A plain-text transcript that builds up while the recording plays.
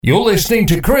You're listening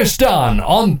to Chris Dunn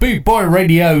on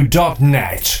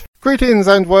BootboyRadio.net. Greetings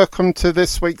and welcome to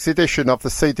this week's edition of the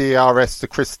CDRS, the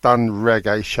Chris Dunn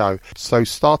Reggae Show. So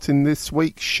starting this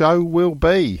week's show will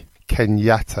be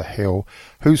Kenyatta Hill,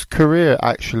 whose career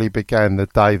actually began the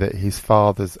day that his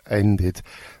father's ended.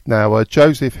 Now,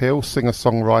 Joseph Hill,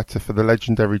 singer-songwriter for the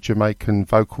legendary Jamaican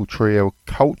vocal trio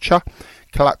Culture,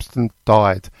 collapsed and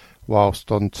died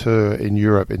whilst on tour in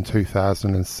Europe in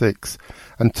 2006.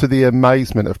 And to the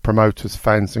amazement of promoters,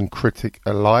 fans and critic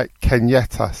alike,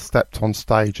 Kenyatta stepped on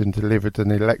stage and delivered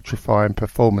an electrifying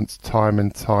performance time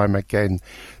and time again.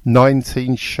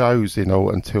 19 shows in all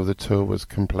until the tour was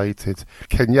completed.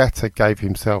 Kenyatta gave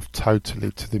himself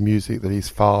totally to the music that his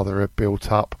father had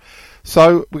built up.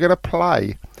 So we're going to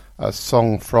play a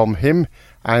song from him,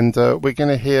 and we're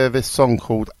going to hear this song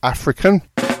called African.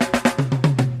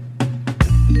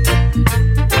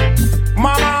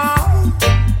 Mama,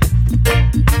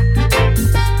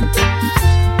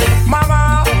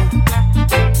 Mama,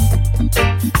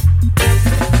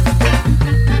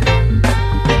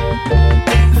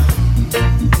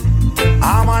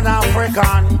 I'm an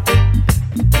African.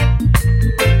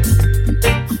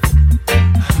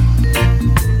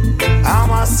 I'm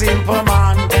a simple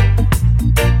man.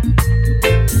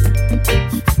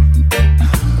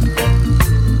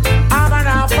 I'm an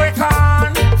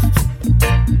African.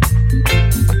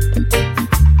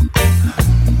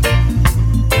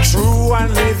 True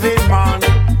and living man.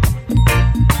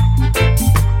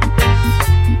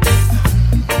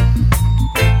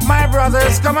 My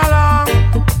brothers, come along.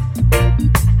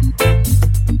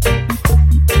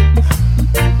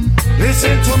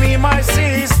 Listen to me, my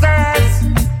sisters.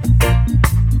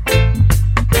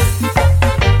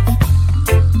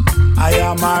 I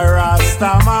am a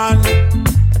Rasta man.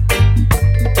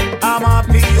 I'm a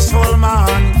peaceful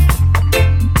man,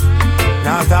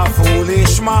 not a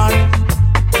foolish man.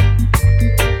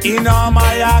 In all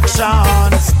my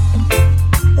actions,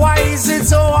 why is it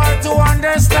so hard to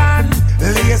understand?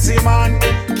 Lazy man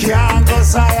can't go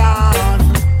Zion.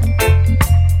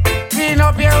 Clean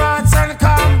up your hearts and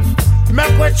come,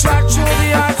 make we track through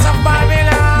the hearts of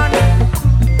Babylon.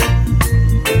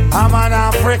 I'm an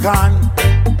African.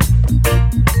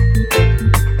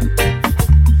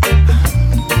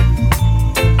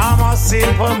 I'm a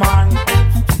simple man.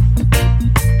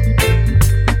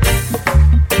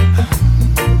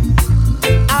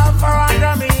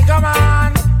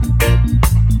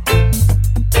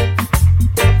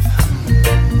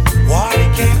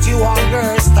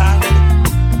 Understand?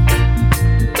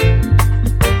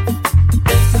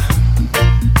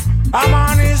 A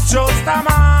man is just a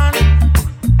man.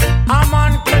 A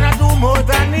man cannot do more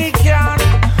than he can.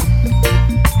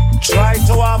 Try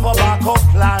to have a backup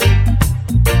plan.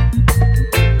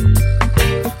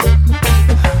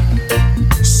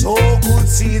 So good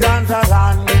seed on the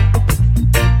land.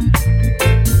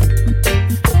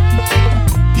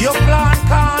 Your plan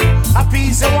can a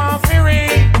piece of one fury.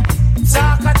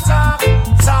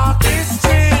 Talk is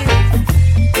cheap.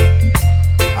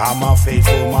 I'm a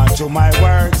faithful man to my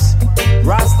words.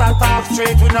 Rasta talk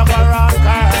straight, we never wrong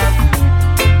curve.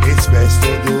 It's best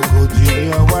to do good in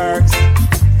your works.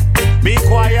 Be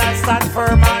quiet, stand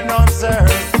firm and observe.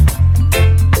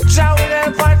 Jah will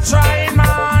help and try,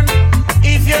 man.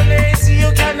 If you're lazy,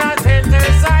 you cannot enter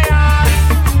Zion.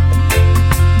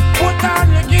 Put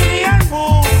on your Gideon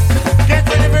boots. Get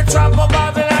rid of your trouble,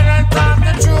 Babylon, and talk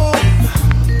the truth.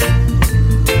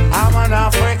 I'm an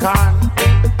African.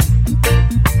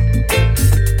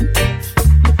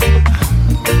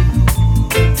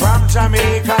 From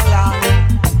Jamaica land.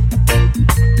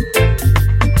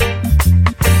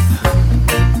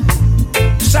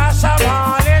 Shasha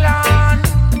Maliland.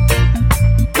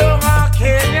 Dunga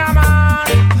Kenya man.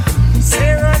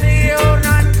 Sierra Leone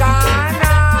and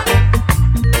Ghana.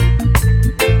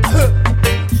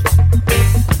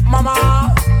 Mama.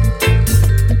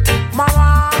 Mama.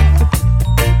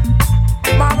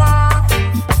 Mama,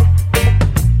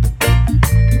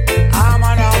 I'm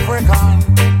an African.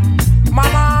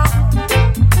 Mama,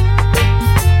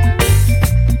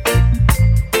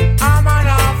 I'm an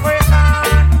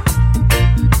African.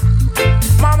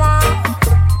 Mama,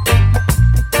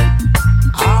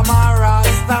 I'm a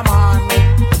Rasta man.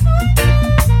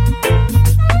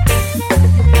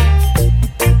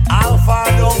 Alpha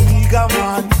and Omega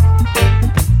man.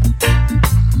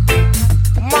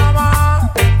 Mama,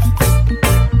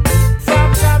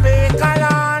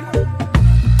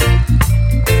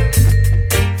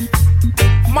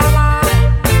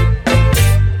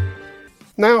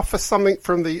 Now for something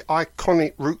from the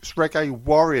iconic roots reggae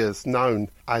warriors known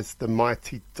as the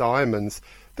Mighty Diamonds.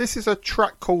 This is a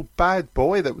track called Bad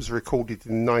Boy that was recorded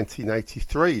in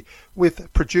 1983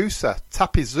 with producer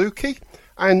Tapizuki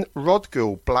and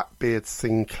Rodgill Blackbeard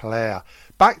Sinclair.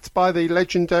 Backed by the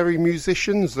legendary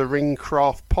musicians the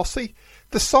Ringcraft Posse,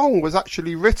 the song was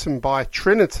actually written by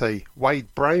Trinity,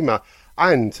 Wade Bramer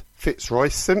and Fitzroy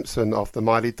Simpson of the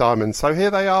Mighty Diamonds. So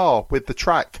here they are with the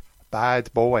track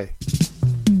Bad Boy.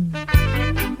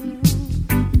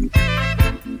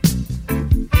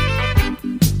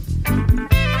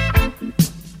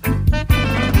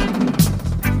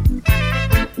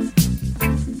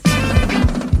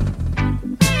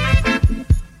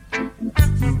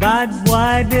 Bad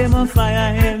boy, them a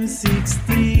fire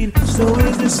M16, so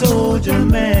is the soldier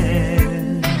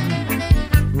man.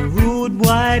 Rude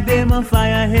boy, them a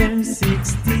fire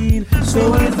M16,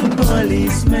 so is the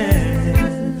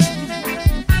policeman.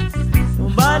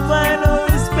 Bad boy, no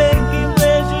respect him,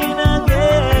 brethren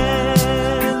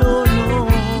again, oh no.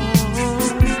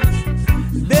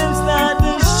 Them start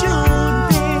the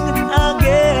shooting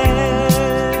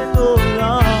again, oh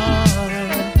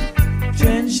Lord.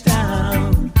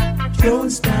 Trenchtown,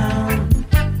 Jonestown,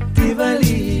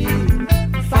 Tivoli,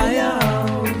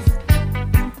 Firehouse,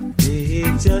 they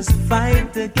just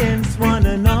fight against one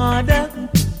another,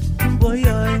 boy,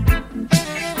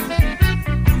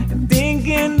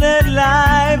 thinking that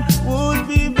life would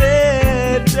be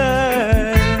better.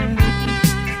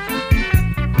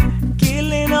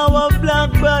 Killing our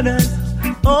black brothers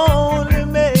only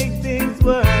make things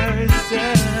worse.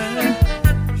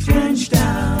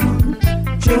 Trenchtown,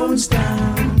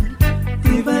 Jonestown,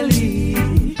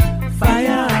 Tivoli,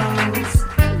 Firehouse,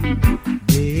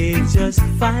 they just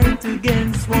fight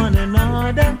against one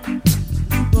another,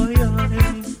 boy,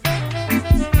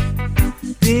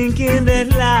 thinking that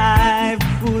life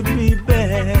would be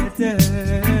better.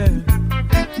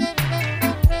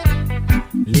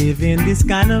 Living this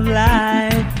kind of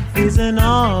life is an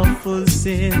awful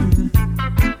sin.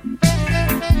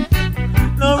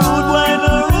 No rude boy,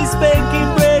 no respecting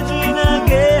brethren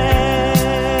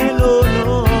again, oh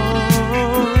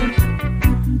Lord.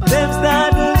 Them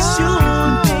start the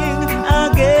shooting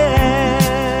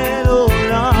again, oh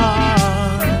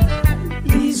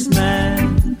Lord. Eastman,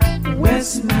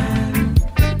 Westman,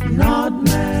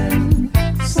 Northman,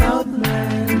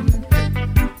 Southman,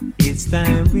 it's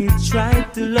time we try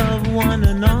to love one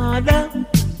another,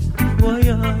 boy,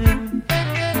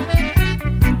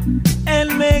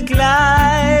 and make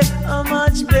life a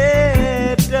much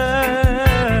better.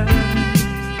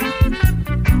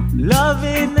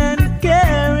 Loving and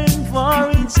caring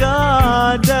for each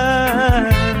other,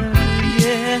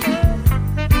 yeah.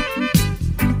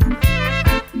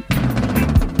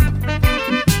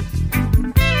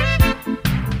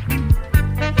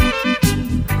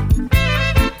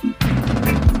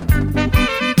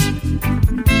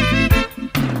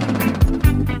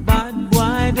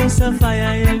 A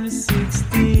fire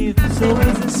M16, so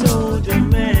is a soldier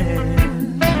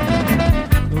man.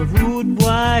 A rude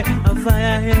boy, a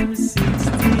fire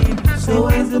M16, so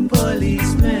is a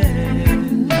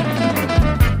policeman.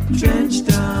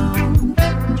 Trenchtown,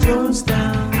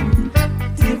 Jonestown,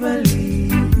 Tivoli,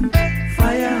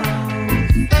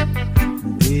 Firehouse,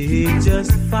 they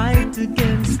just fight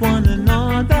against one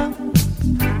another,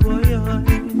 boy,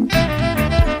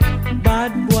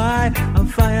 bad boy, a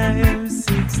fire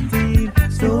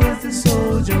M16, so is the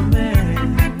soldier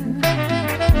man.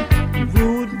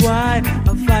 Rude boy,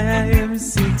 a fire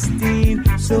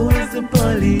M16, so is the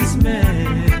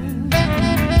policeman.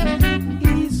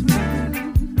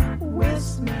 Eastman,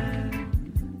 Westman.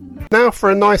 Now for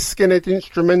a nice skinhead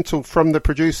instrumental from the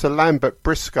producer Lambert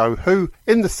Briscoe, who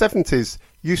in the 70s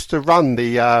used to run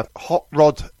the Hot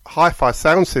Rod Hi-Fi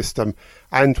sound system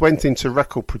and went into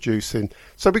record producing.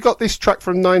 So we got this track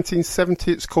from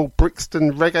 1970. It's called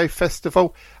Brixton Reggae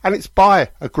Festival, and it's by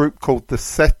a group called The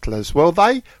Settlers. Well,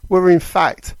 they were in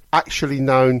fact actually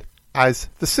known as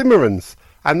the Cimarrons,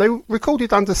 and they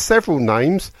recorded under several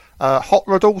names, Hot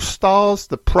Rod All Stars,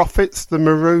 The Prophets, The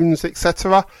Maroons,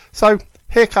 etc. So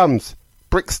here comes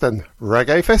Brixton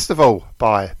Reggae Festival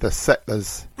by The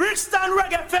Settlers. Brixton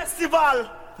Reggae Festival,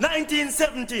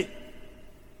 1970.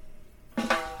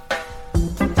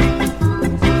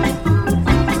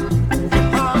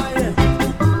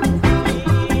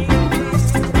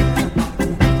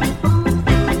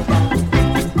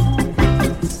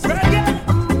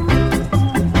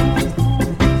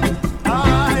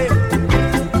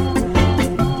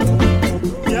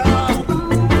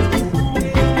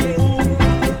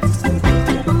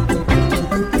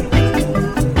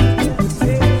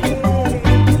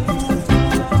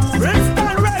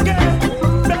 Reggae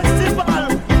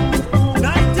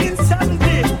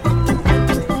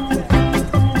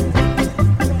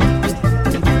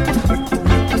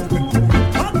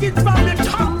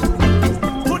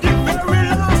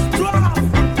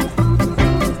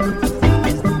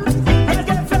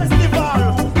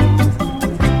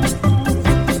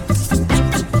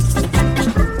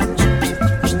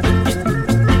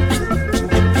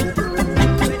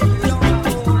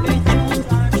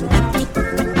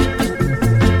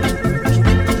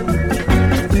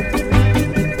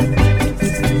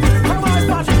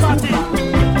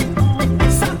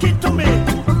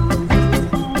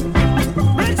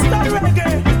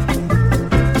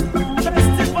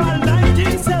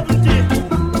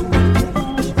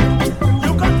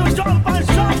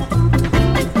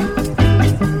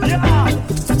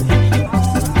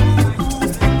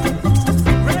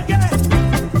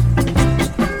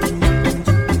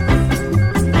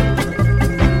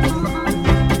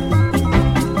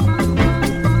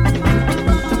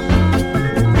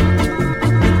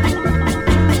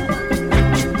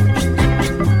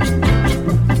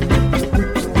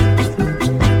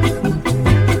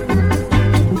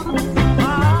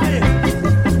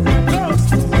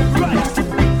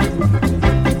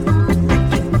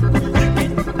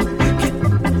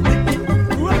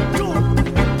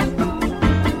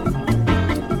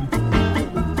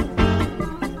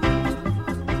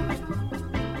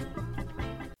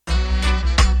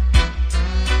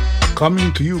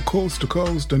Coming to you coast to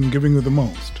coast and giving you the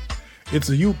most. It's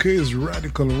the UK's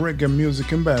radical reggae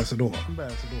music ambassador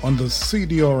on the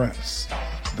CDRS,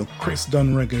 the Chris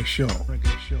Dunn Reggae Show.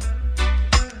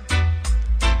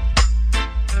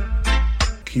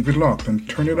 Keep it locked and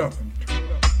turn it up.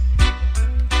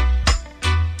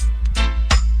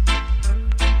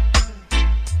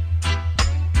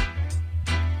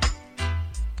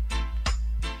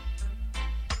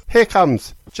 Here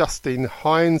comes Justin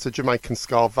Hinds, a Jamaican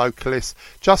ska vocalist.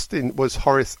 Justin was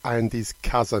Horace Andy's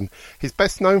cousin. He's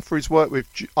best known for his work with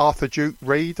Arthur Duke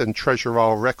Reid and Treasure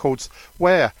Isle Records,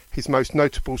 where his most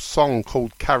notable song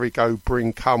called Carry Go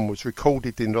Bring Come was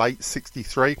recorded in late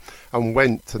 '63 and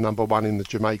went to number 1 in the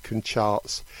Jamaican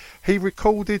charts. He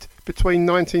recorded between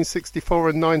 1964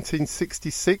 and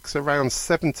 1966 around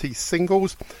 70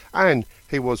 singles, and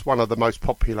he was one of the most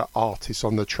popular artists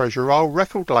on the Treasure Isle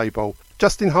record label.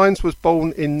 Justin Hinds was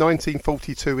born in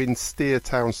 1942 in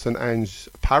Steertown, St Anne's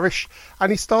Parish,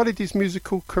 and he started his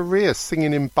musical career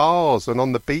singing in bars and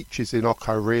on the beaches in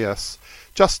Ochorius.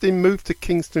 Justin moved to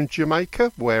Kingston,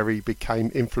 Jamaica, where he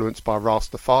became influenced by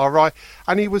Rastafari,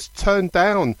 and he was turned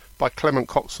down by Clement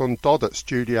Coxon Dodd at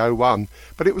Studio One.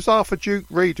 But it was Arthur Duke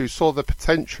Reid who saw the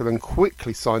potential and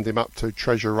quickly signed him up to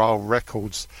Treasure Isle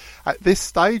Records. At this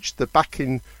stage, the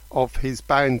backing of his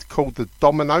band called the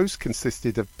Dominoes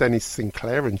consisted of Dennis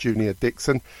Sinclair and Junior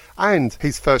Dixon, and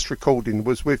his first recording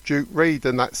was with Duke Reid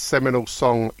and that seminal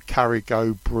song Carry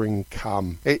Go Bring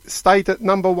Come. It stayed at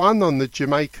number 1 on the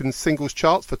Jamaican singles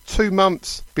charts for 2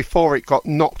 months before it got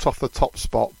knocked off the top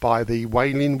spot by the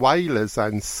Wailing Wailers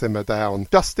and Simmer Down.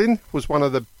 Justin was one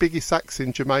of the biggest acts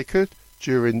in Jamaica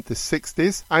during the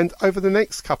 60s, and over the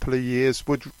next couple of years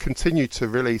would continue to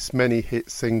release many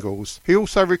hit singles. He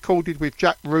also recorded with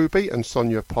Jack Ruby and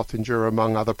Sonia Pottinger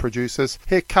among other producers.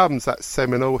 Here comes that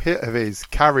seminal hit of his,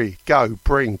 Carry Go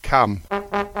Bring Come.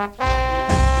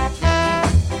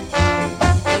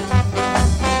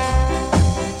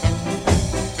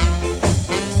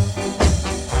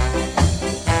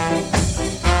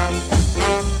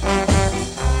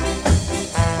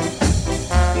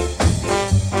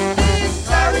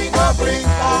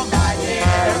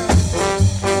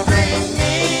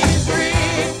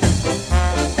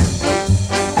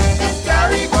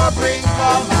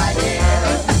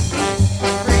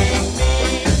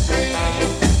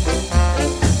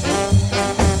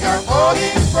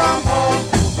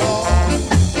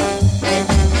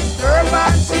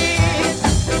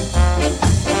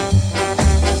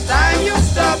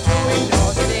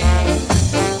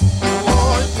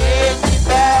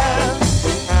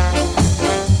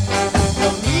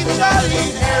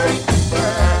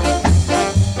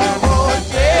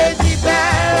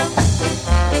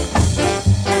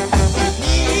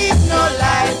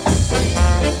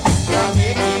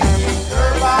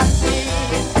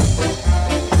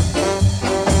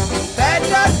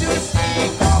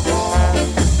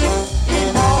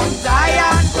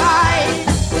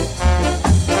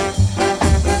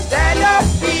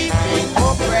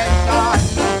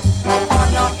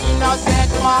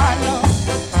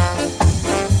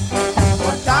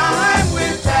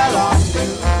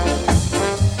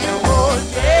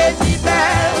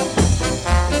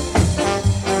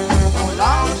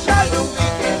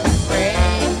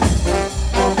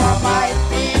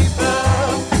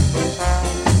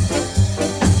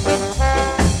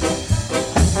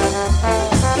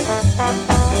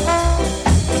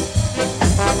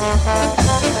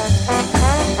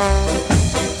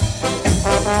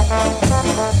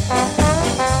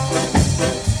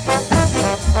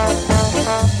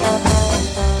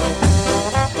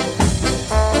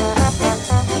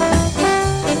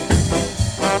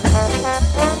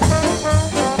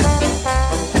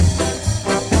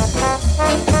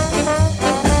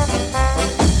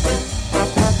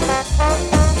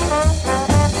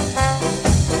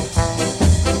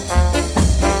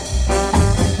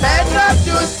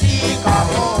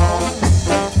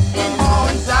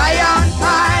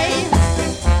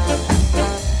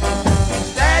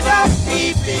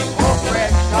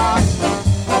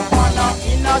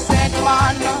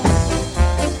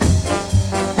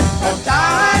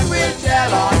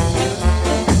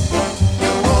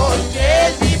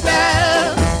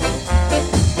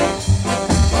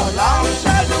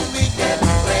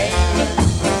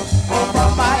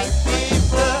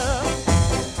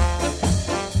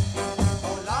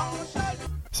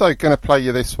 So going to play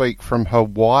you this week from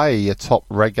Hawaii, a top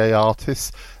reggae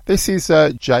artist. This is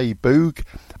Jay Boog.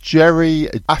 Jerry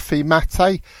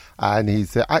Afimate, and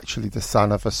he's actually the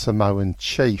son of a Samoan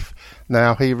chief.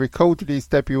 Now, he recorded his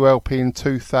debut LP in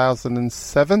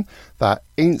 2007 that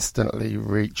instantly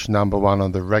reached number 1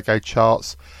 on the reggae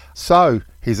charts. So,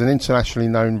 he's an internationally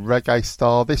known reggae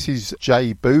star. This is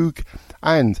Jay Boog,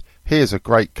 and here's a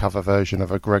great cover version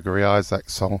of a Gregory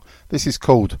Isaacs song. This is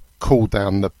called Cool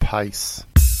Down the Pace.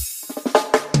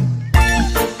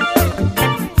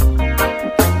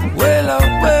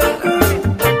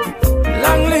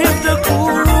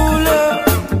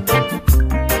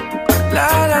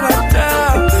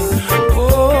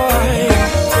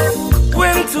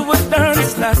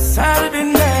 Saturday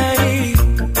night,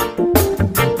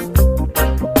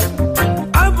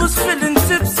 I was feeling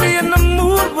tipsy and the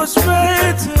mood was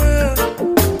right.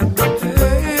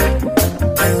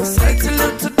 Said to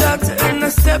little doctor and I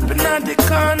stepping out the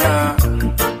corner,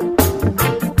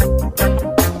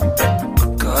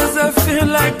 'cause I feel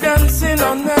like dancing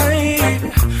all night.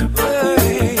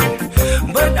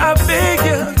 But I beg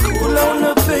you, cool on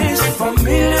the pace for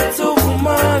me, little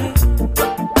woman.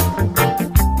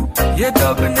 You're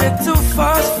dubbing it too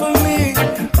fast for me.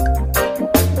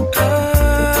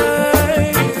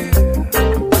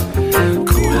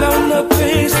 Cool on the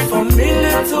pace for me,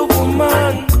 little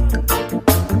woman.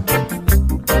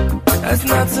 That's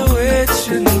not the way it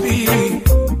should be.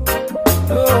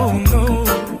 Oh no.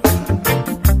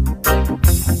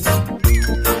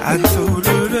 I told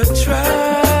her to try.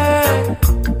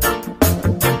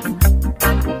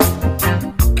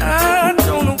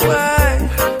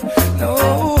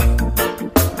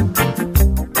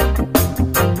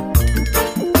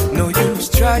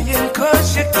 Cause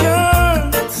you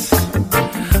can't,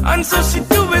 and so she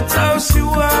do it how she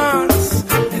wants.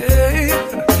 Yeah,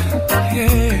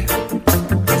 yeah.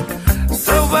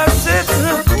 So I said to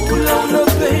her, cool on the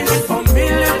pace for me,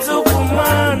 little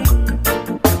woman.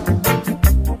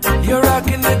 You're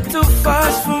rocking it too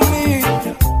fast for me.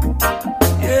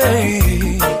 Yeah,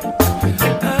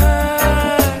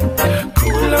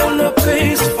 cool on the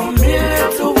pace for me,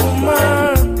 little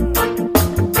woman.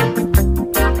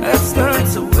 That's not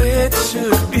the way it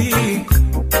should be.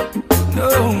 No,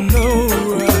 no.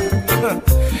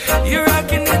 You're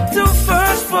rocking it too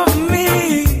fast for me.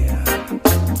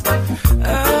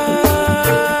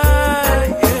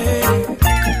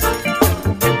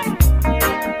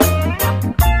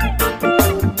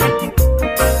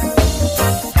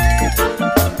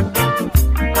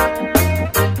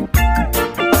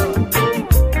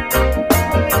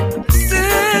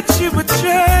 Said she would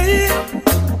try,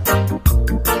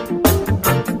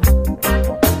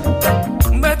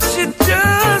 but she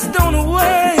just don't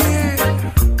wait.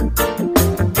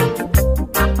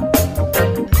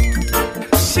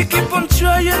 She keep on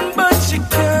trying, but she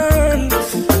can't,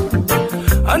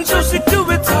 and so she do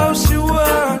it how she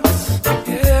wants.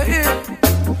 Yeah, yeah,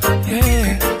 yeah.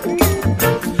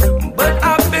 But I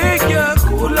beg you,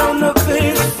 cool on the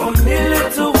pace for me,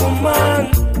 little woman.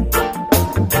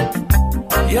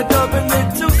 You're dubbing it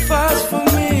too fast for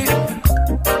me.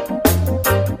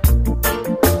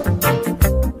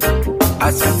 I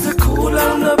said to cool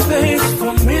on the pace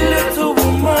for me, little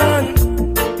woman.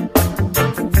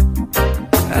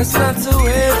 That's not the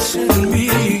way it should be.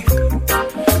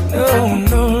 No,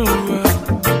 no.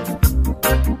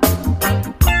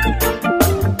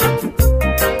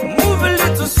 Move a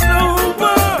little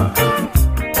slower.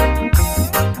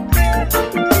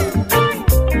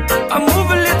 I move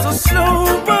a little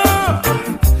slower,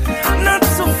 not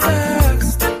so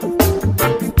fast.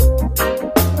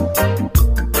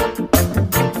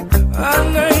 All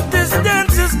night this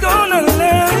dance is gonna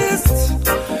last.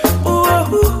 Ooh,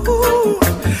 ooh, ooh,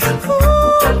 ooh.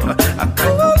 I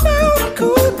cool down,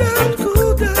 cool down,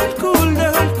 cool down, cool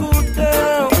down, cool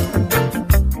down.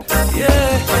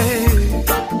 Yeah.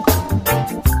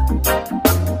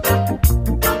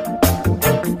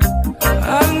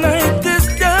 All night this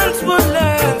dance will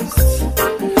last.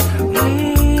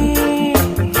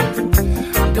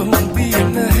 Don't be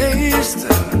in a haste.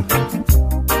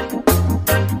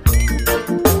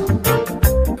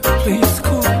 Please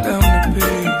cool down the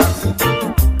pace.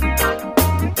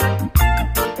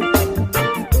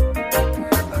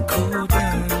 Cool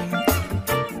down.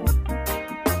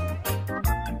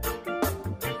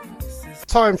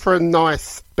 Time for a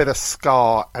nice bit of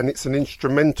ska, and it's an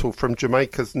instrumental from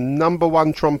Jamaica's number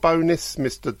 1 trombonist,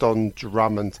 Mr. Don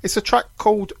Drummond. It's a track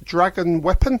called Dragon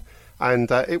Weapon,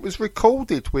 and it was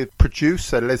recorded with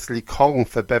producer Leslie Kong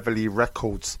for Beverly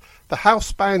Records. The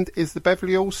house band is the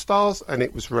Beverly All Stars, and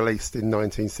it was released in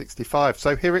 1965.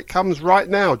 So here it comes right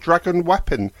now, Dragon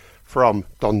Weapon from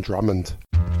Don Drummond.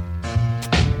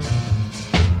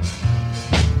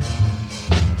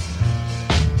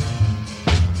 'Cause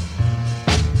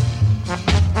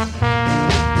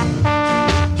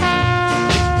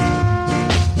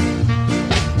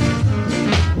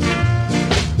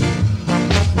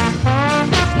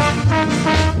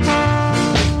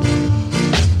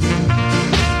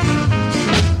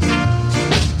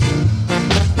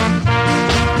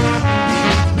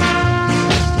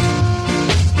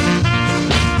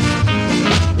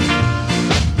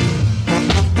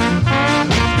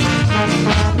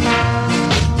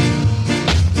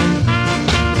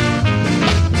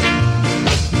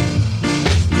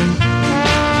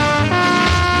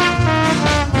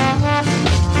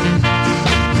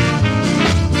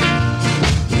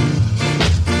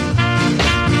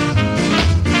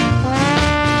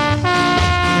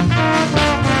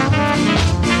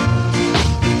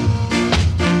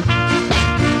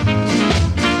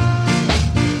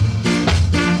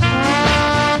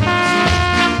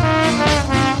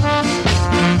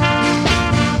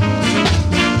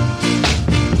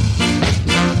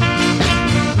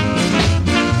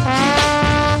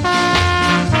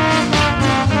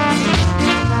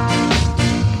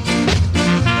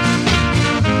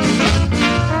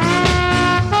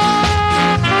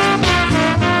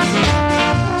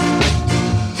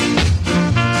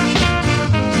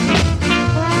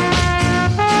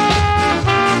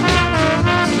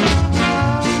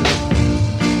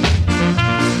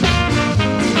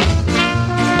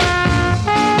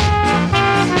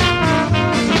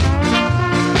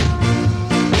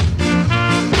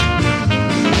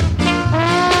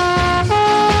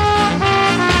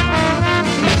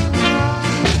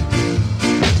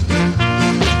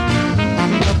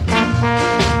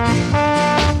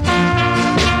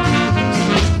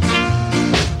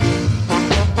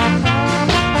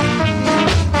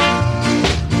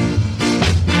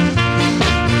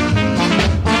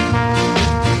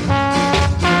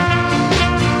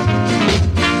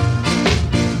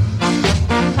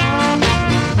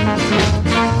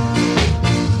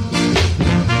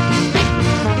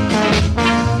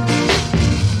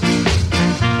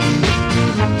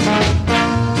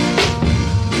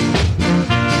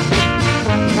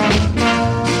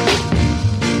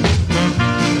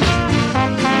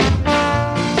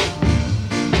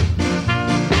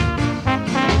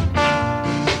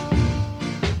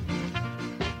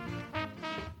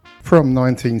From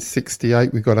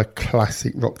 1968, we got a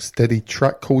classic rocksteady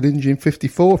track called Engine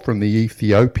 54 from the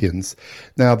Ethiopians.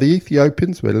 Now, the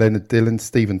Ethiopians were Leonard Dillon,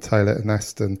 Stephen Taylor and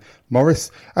Aston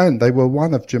Morris, and they were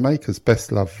one of Jamaica's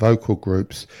best-loved vocal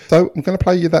groups. So I'm going to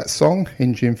play you that song,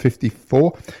 Engine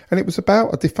 54, and it was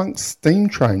about a defunct steam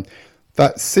train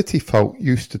that City folk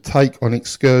used to take on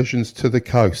excursions to the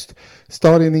coast,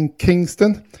 starting in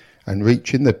Kingston and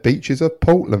reaching the beaches of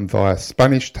Portland via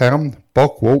Spanish Town,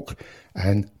 Bogwalk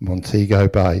and Montego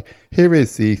Bay. Here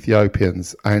is the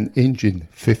Ethiopians and Engine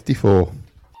 54.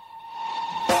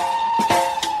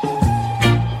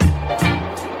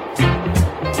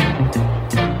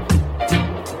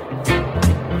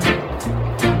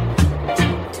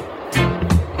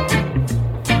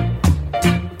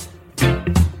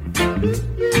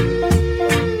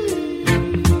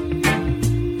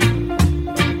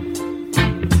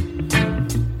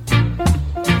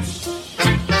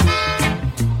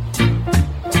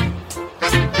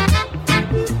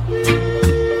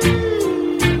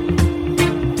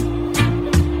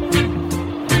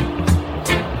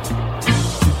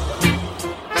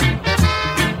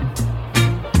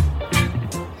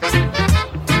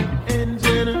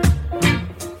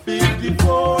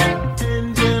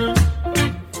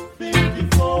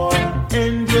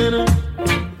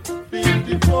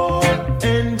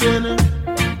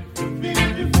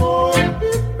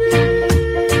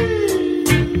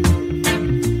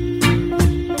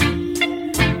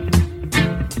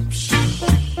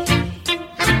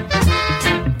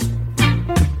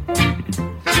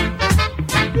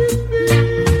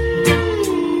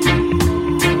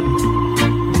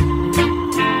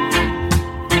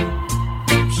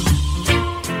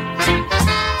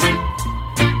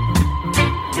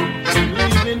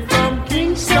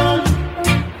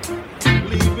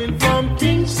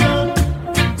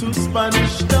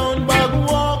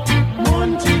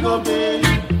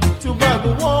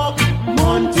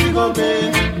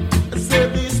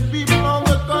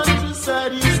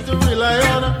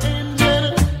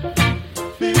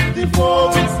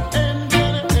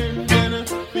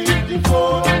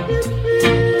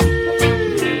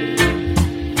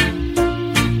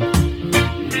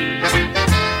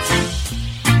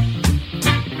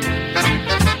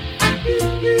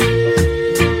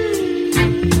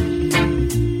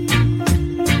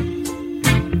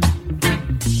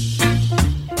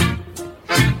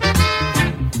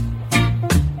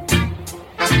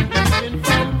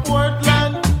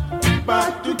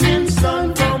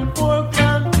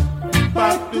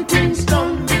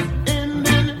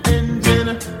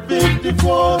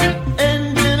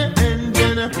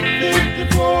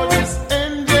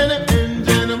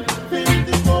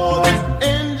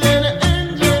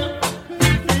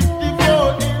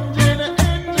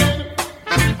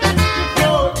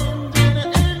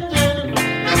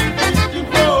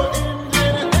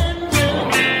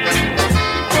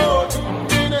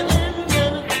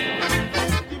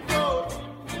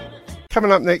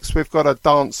 Coming up next, we've got a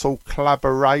dancehall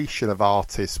collaboration of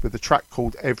artists with a track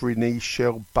called Every Knee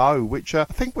Shall Bow, which I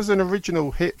think was an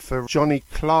original hit for Johnny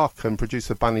Clark and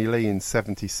producer Bunny Lee in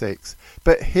 '76.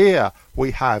 But here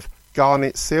we have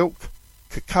Garnet Silk,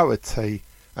 Cocoa Tea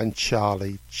and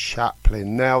Charlie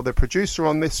Chaplin. Now, the producer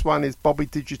on this one is Bobby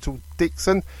Digital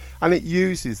Dixon, and it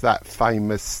uses that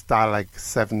famous Stalag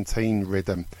 17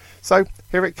 rhythm. So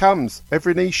here it comes,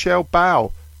 Every Knee Shall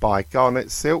Bow, by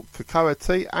Garnet Silk, Cocoa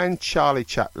Tea and Charlie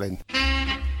Chaplin.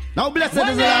 Now blessed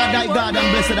is the Lord thy God,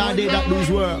 and blessed are they that do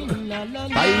his work.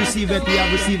 I receive it, we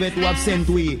have received it, who have sent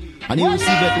we. And you receive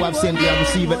it, who have sent, we have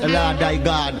received it, the Lord thy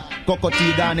God. Cocoa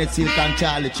Tea, Garnet Silk and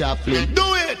Charlie Chaplin.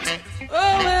 Do it!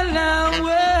 Oh, well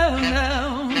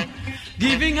now,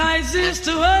 giving Isis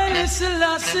to Haile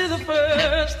Selassie the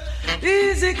first.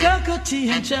 Easy Cocoa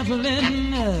Tea and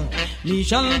Chaplin. Knee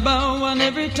shall bow and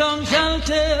every tongue shall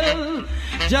tell.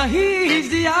 Jah is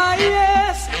the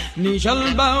highest. Knee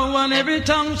shall bow and every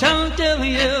tongue shall tell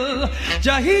you.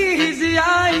 Jah is the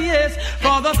highest.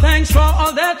 Father, thanks for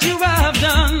all that you have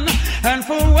done and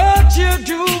for what you're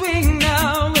doing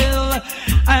now. Well,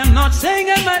 I am not saying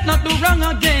I might not do wrong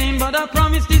again, but I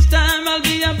promise this time I'll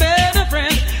be a better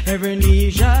friend. Every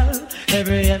knee shall,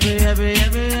 every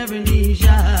knee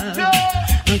shall.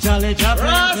 Charlie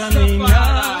Chaplin coming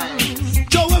down.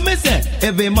 So when me say,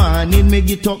 every morning me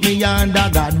get up me under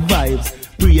God vibes.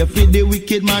 Pray for the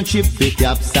wicked man ship fit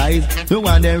capsize. No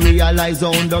one then realize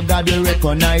how under God will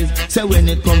recognize. Say when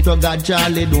it comes to God,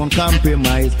 Charlie don't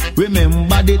compromise.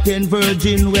 Remember the 10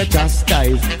 virgin were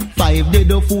chastised. 5 they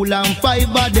the fool and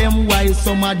 5 of them wise.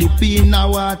 Some of the pin a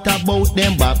water about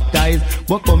them baptized.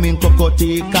 But coming Cocoa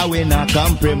Tea, we not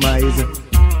compromise.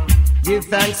 Give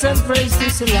thanks and praise to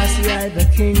Selassie I the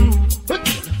King.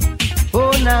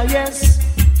 now, yes,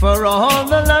 for all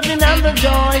the loving and the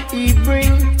joy He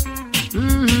bring.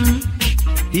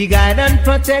 He guide and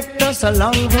protect us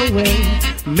along the way,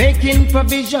 making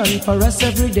provision for us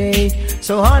every day.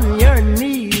 So on your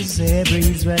knees, every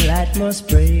Israelite must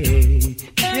pray.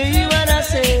 Hear what I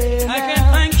say? I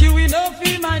can't thank you enough,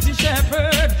 mighty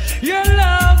shepherd. Your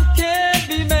love can't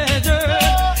be measured.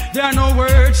 There are no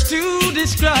words to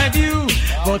describe you,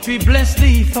 but we bless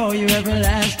thee for your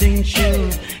everlasting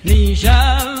truth. Thee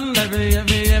shall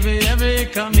every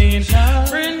come in.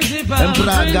 Principal,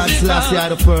 Emperor God Selassie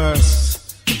the first.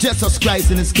 Jesus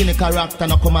Christ in his skinny character,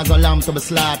 no come as a lamb to be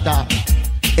slaughtered.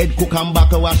 Head cook and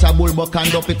back a wash a bull buck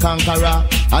and dopey conqueror.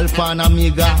 Alpha and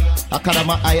Omega,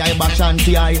 Akadama I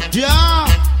Bashanti I. Jah!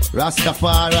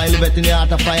 Rastafari live in the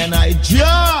heart of fire night.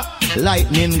 Jah!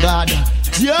 Lightning God.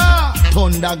 Jah!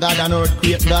 Thunder God and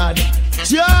earthquake God.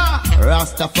 Jah!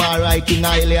 Rastafari King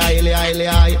highly.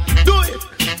 Do it!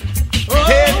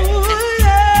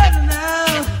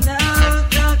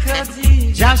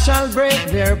 Jah shall break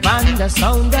their band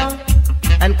asunder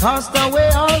and cast away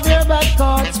all their bad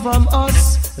thoughts from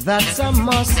us. That's a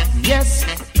must, yes.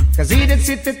 Cause he that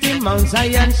sitteth in Mount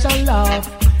Zion shall laugh.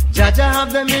 Jah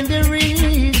have them in the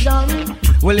region.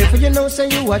 Well, if you know, say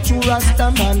you a true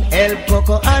Rasta man, El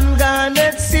Coco and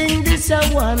Garnet sing this a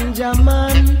one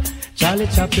Jaman. Charlie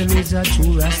Chaplin is a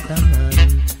true Rasta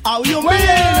man. How you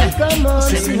mean? Come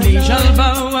on, every knee shall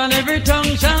bow and every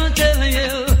tongue shall tell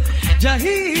you, Jah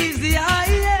is the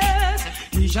highest.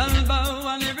 He shall bow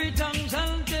and every tongue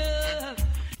shall tell.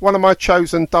 One of my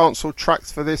chosen dancehall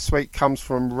tracks for this week comes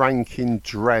from Rankin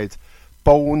Dread,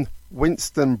 born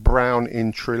Winston Brown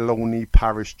in Trelawney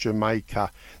Parish,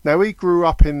 Jamaica. Now, he grew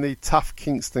up in the tough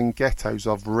Kingston ghettos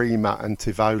of Rima and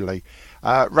Tivoli.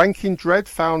 Rankin Dread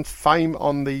found fame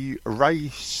on the Ray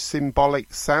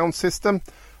Symbolic sound system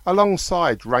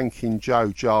alongside Rankin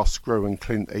Joe, Jar Screw and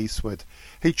Clint Eastwood.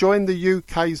 He joined the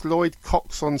UK's Lloyd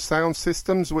Coxon sound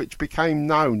systems, which became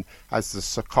known as the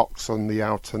Sir Coxon the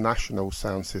International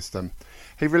sound system.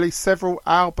 He released several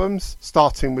albums,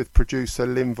 starting with producer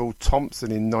Linville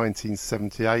Thompson in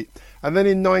 1978, and then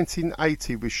in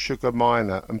 1980 with Sugar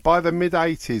Minor, and by the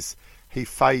mid-80s he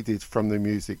faded from the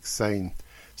music scene.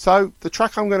 So the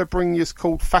track I'm going to bring you is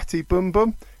called Fatty Boom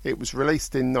Boom. It was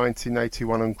released in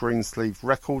 1981 on Greensleeve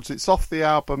Records. It's off the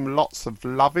album Lots of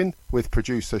Lovin' with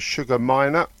producer Sugar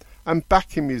Minor, and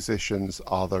backing musicians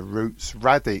are the Roots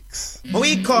Radics.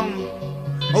 We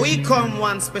come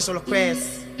one special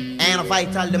request and a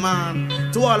vital demand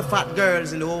to all the fat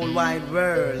girls in the whole wide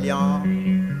world, y'all.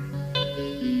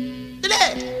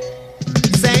 Today,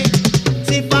 say,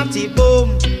 see fatty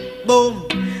boom, boom,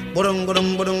 budung,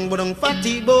 budung, budung, budung,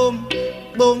 fatty boom,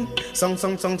 boom, song,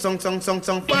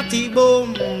 fatty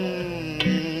boom,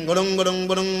 budung, budung,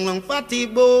 budung, fatty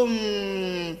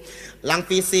boom. Long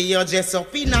fi see you dress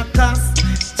up in a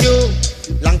costume.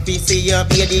 Long fi see you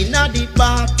baby in the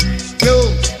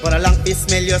bathroom. But a long fi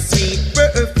smell your sweet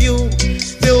perfume.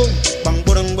 Bang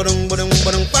budung budung budung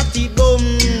budung fatty boom.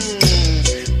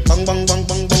 Bang bang bang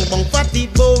bang bang bang fatty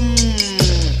boom.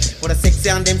 But a sexy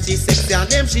and them she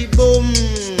boom.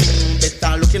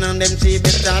 Better looking on them she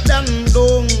better than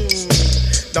dung.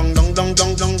 Dong dong dong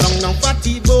dong dong dong dong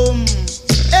fatty boom.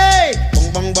 Hey, bang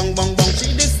bang bang bang bang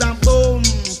she this a boom.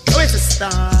 Where's the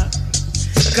star?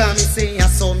 Come me say ya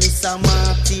so Miss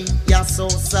Marty, ya so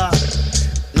sad.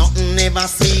 Nothing never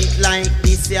sweet like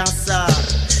this ya sir.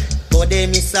 Go there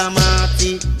Miss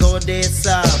Marty, go there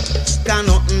sir. Can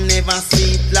nothing never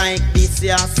sweet like this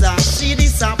ya sir. She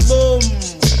this a boom.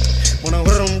 Budung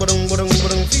budung budung budung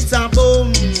budung this a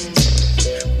boom.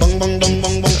 Bang bang bang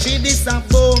bang bang she this a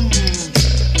boom.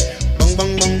 Bang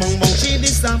bang bang bang bang she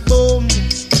this a boom.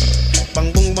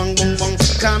 Bang bang bang bang bang.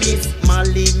 Come Miss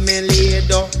Mali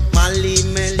Melido,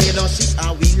 she a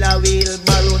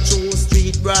wheelbarrow through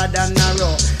street broad and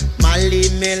narrow. Mali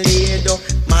Melido,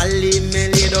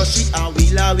 she a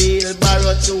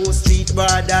wheelbarrow through street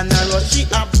broad and narrow. She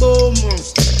a boom, she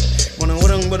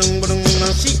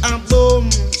a boom,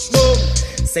 boom.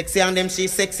 Sexy and them she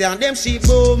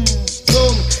boom,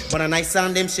 boom. But a nice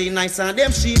and them she boom,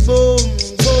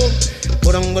 boom.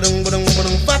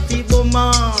 Fatty boom,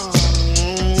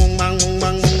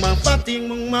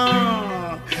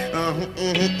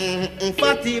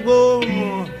 fatty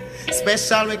boom.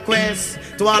 Special request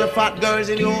to all the fat girls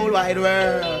in the whole wide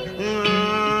world.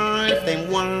 If them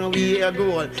want we a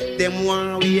girl, them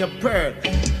want we a pearl.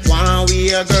 Want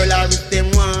we a girl, or if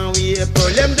them want we a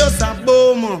pearl, them just a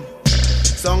boom.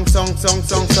 Song,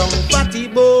 fatty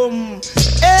boom.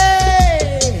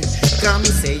 Hey, come me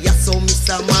say ya so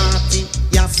Mr. Marty,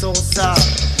 ya so sad.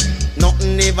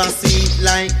 Nothing ever sweet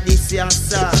like this ya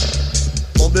sir.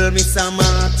 Bubble, Miss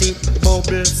Marty,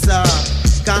 bubble, sir.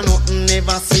 Can nothing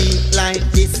never see like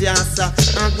this, yes, sir.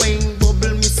 I'm going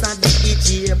bubble, Miss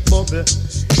DJ, bubble.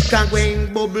 Can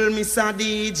going bubble, Miss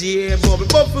DJ, bubble.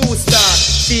 Bubble star,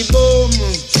 she boom.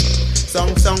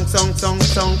 Song,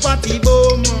 party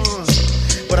boom.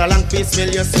 But a long face smell,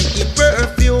 you see it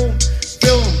perfume.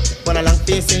 But a long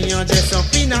face in your dress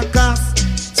up in a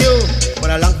costume.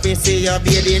 But a long face see you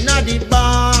bathing in the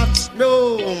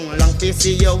bathroom. Long face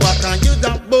see you walk and you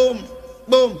that boom.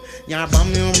 Ya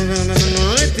bam you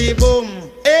boom.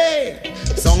 Hey,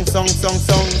 song, she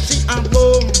a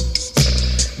boom. She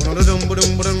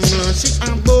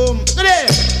a boom.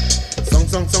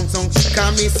 Song, she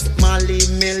can miss Molly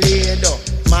Meledo.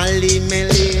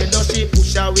 She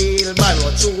push a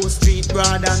wheelbarrow through street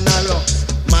broad and narrow.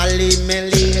 Molly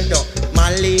Meledo.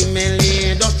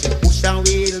 She push a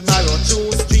wheelbarrow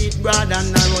through street broad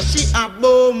and narrow. She a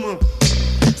boom.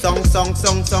 Song,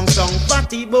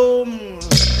 party boom.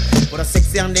 But a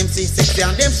sexy and them she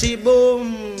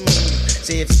boom.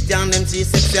 Sexy and them she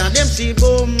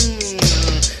boom.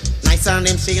 Nice and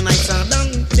them she nicer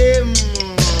than them.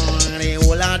 The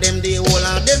whole of them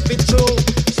fit through.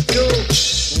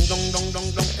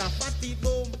 Party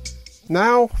boom.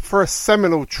 Now for a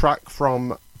seminal track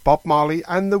from Bob Marley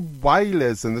and the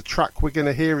Wailers, and the track we're going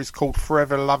to hear is called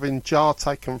Forever Loving Jah,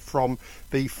 taken from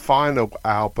the final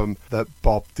album that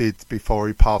Bob did before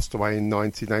he passed away in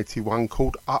 1981,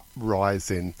 called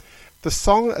Uprising. The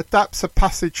song adapts a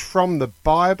passage from the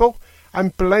Bible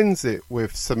and blends it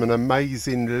with some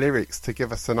amazing lyrics to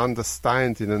give us an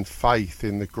understanding and faith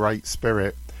in the Great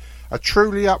Spirit. A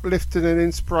truly uplifting and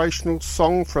inspirational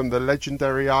song from the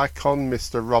legendary icon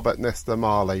Mr. Robert Nesta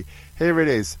Marley. Here it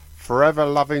is, Forever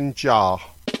Loving Jah.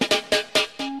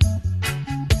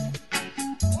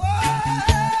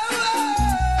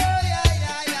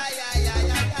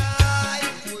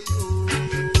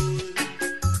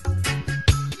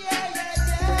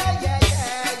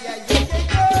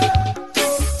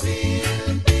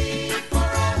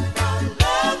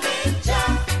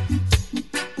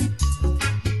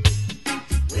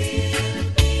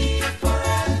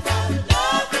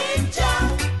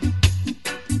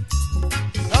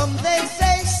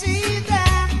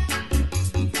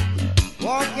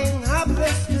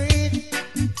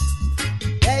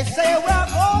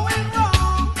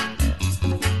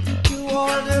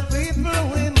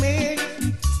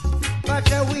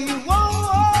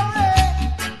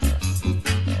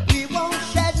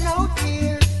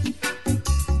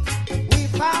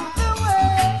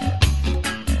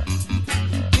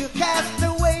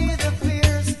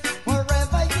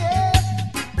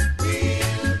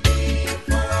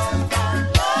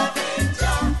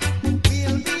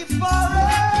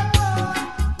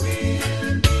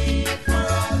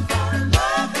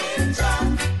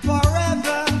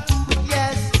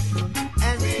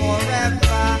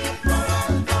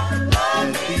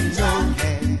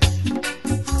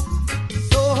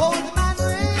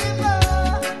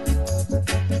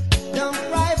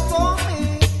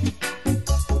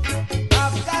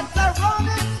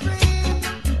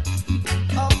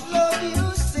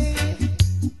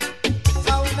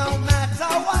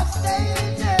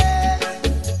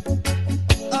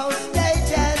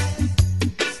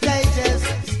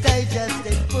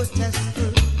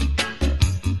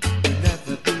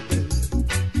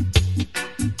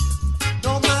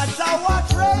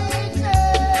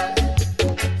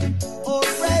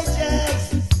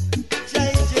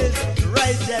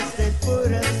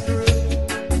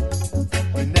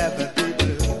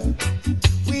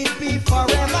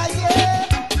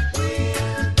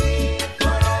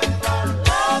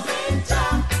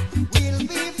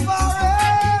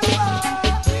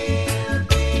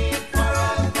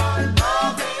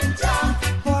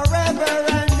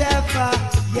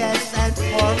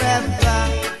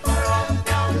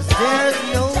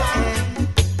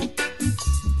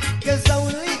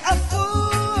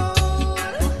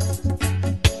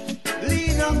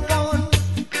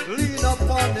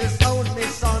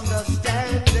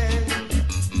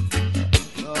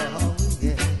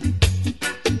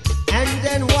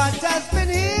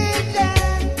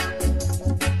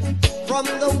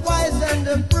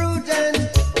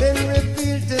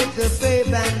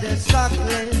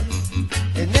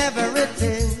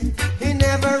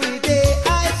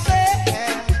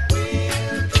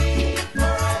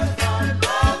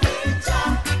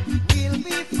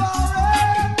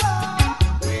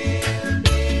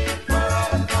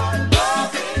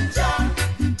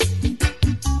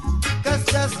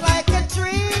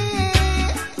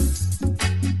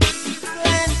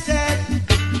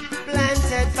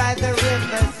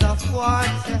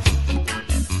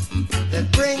 That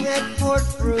bringeth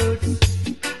forth fruit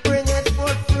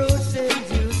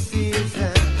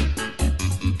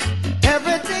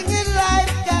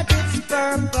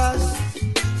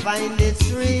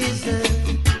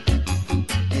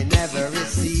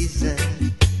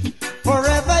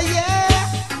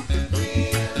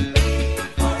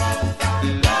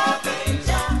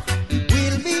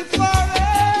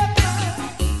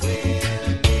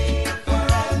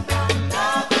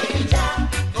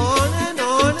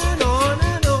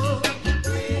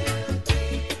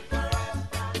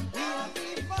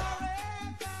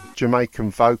Jamaican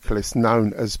vocalist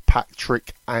known as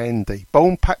Patrick Andy.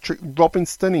 Born Patrick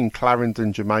Robinson in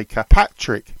Clarendon, Jamaica,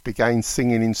 Patrick began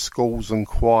singing in schools and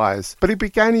choirs, but he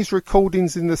began his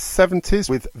recordings in the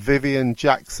 70s with Vivian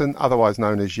Jackson, otherwise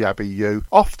known as Yabby You,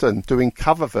 often doing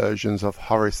cover versions of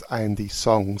Horace Andy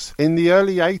songs. In the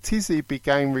early 80s, he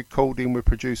began recording with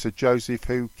producer Joseph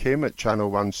Hu Kim at Channel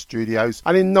 1 Studios,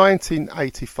 and in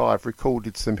 1985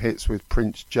 recorded some hits with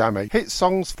Prince Jammy. Hit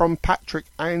songs from Patrick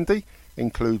Andy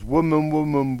include Woman,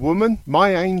 Woman, Woman,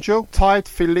 My Angel, Tied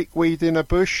for Liquid in a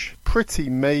Bush, Pretty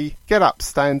Me, Get Up,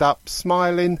 Stand Up,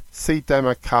 Smiling, See Dem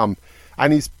a Come,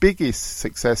 and his biggest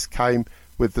success came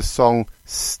with the song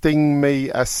Sting Me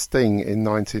a Sting in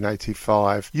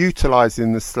 1985,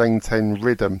 utilising the Sling 10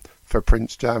 rhythm for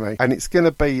Prince Jammy, and it's going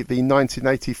to be the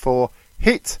 1984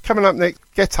 hit. Coming up next,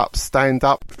 Get Up, Stand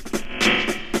Up.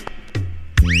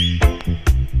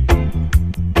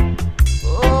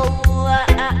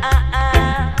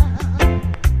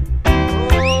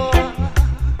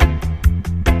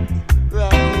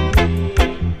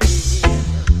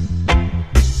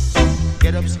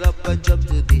 Get up, stand up and jump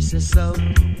to this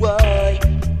sound. Why?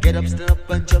 Get up, stand up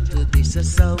and jump to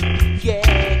this sound.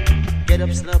 Yeah. Get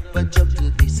up, stand up and jump to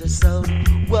this sound.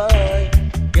 Why?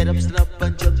 Get up, stand up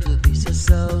and jump to this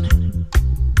sound.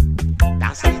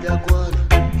 Dance with the one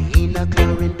in a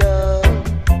clearing down.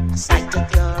 A sight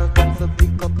of car come for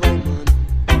pick up a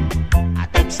man. I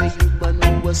them say you man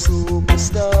you a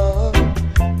superstar.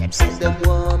 Them say them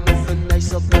want me for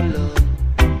nice up the lawn.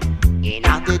 In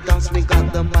how they dance, me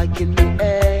got the mic in the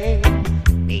air.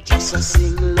 Me just a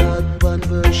sing loud one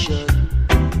version.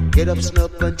 Get up,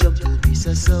 snap and jump to this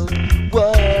sound.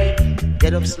 Why?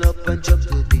 Get up, snap and jump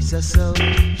to this sound.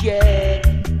 Yeah.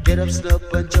 Get up, snap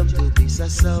and jump to this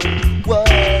sound.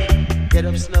 Why? Get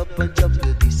up, snap and jump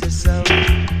to this sound.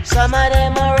 Some of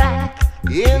them are rock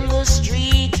in the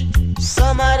street.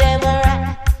 Some of them are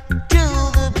rock to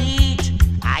the beat.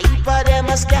 I heap of them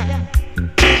a scat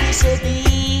to this beat.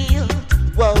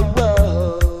 Whoa,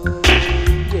 whoa,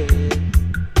 yeah.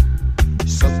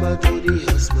 Some are do the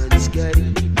husband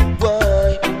scary.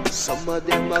 Why? Some of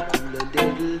them are cool and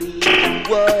deadly.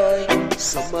 Why?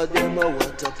 Some of them are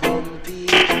water pumpy.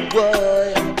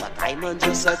 Why? But I man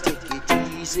just a take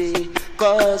it easy.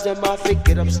 Cause them a fit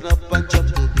get up, snap and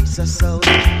jump to this sound.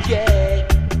 Yeah.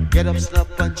 Get up,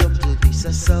 snap and jump to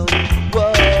this sound.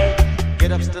 Why?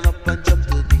 Get up, stand up and jump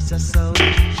to this sound.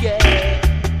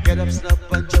 Yeah. Get up, snap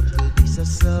and jump to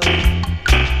this sound.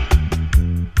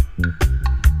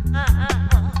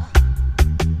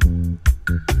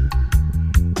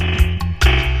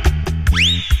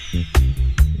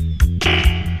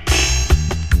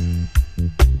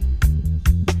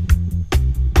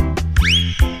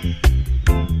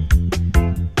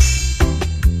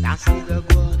 Dance with the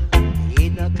one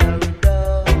in a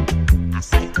corridor. I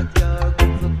sight a girl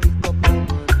come for pick up a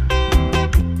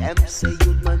man. Them say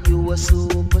you man you a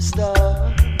superstar.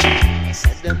 They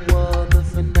said them want me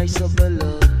for nice of a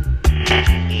love.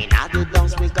 In how the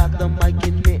dance we got the mic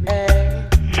in the air.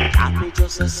 And me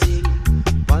just a sing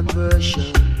one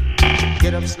version.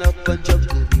 Get up, snap and jump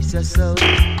to this sound.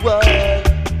 Why?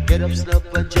 Get up,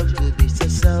 snap and jump to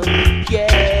this sound.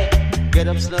 Yeah. Get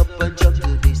up, snap and jump to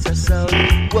this sound.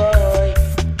 Why?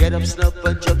 Get up, snap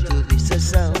and jump to this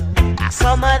sound.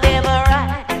 Some of them are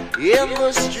right in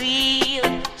the street.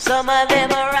 Some of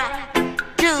them are right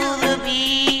to the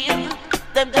beat.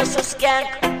 Them just a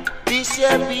skank, this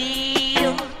your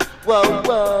beat. Whoa,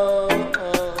 whoa,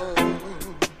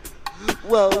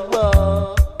 whoa,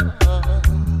 whoa.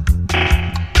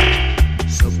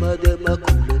 Some of them are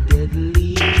cool and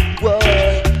deadly.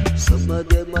 Why? Some of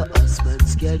them are husband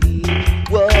scary.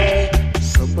 Why?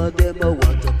 Some of them are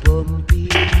water pumpy.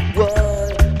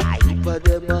 Why? I heap of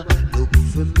them are look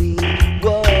for me.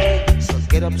 Why? So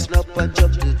get up, snap and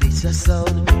jump to this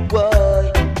sound.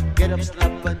 Why? Get up,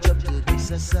 snap and jump to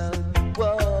this sound.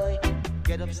 Why?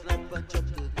 Get up, snap and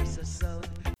jump to this sound.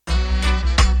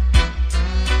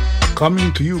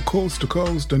 Coming to you coast to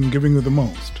coast and giving you the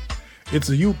most. It's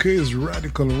the UK's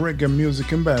radical reggae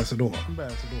music ambassador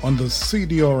on the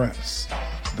CDRS,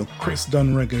 the Chris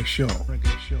Dunn Reggae Show.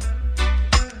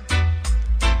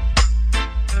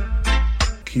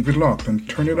 Keep it locked and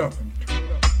turn it up.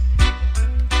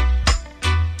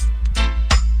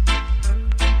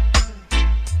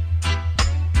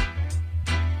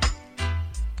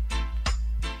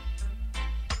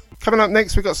 Coming up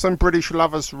next, we've got some British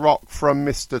lovers rock from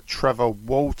Mr. Trevor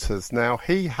Walters. Now,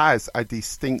 he has a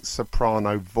distinct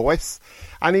soprano voice,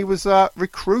 and he was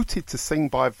recruited to sing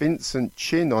by Vincent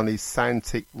Chin on his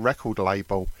Santic record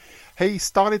label. He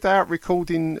started out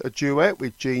recording a duet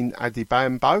with Gene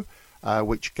Adibambo,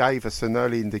 which gave us an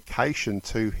early indication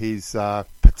to his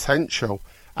potential.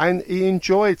 And he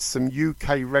enjoyed some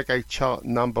UK reggae chart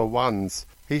number ones.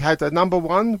 He had a number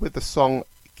one with the song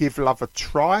Give Love a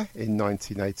Try in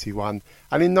 1981,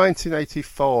 and in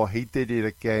 1984 he did it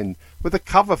again with a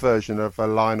cover version of a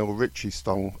Lionel Richie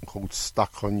song called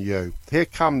Stuck on You. Here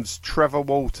comes Trevor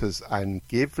Waters and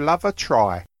Give Love a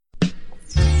Try.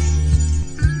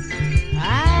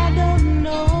 I don't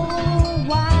know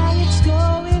why it's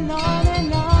going on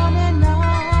and on and on.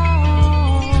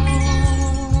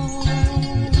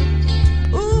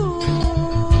 Ooh,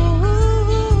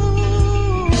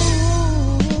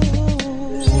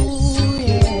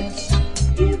 yes.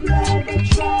 Give love a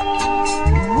try.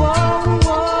 Whoa,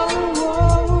 whoa,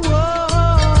 whoa, whoa.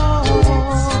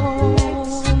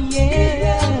 Yeah,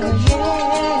 yeah.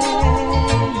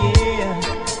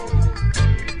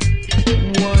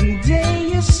 One day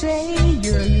you say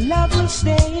your love will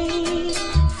stay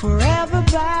forever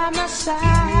by my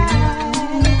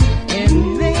side,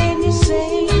 and then you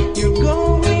say you're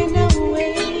going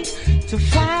away to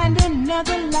find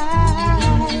another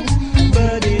life.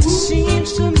 But it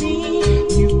seems to me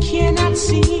you cannot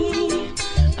see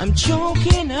I'm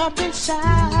choking up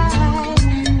inside.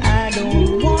 I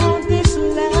don't want this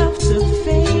love to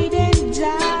fade and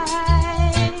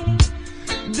die.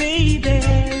 Baby,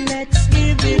 let's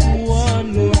give it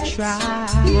one more try.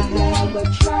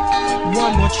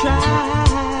 One more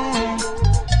try.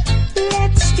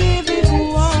 Let's give it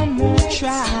one more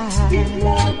try.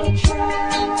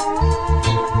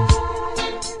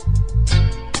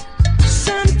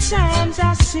 Sometimes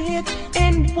I sit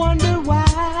and wonder why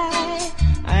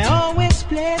I always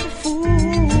play the fool.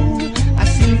 I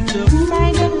seem to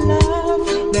find a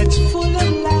love that's full of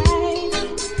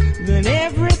life, then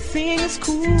everything is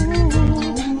cool.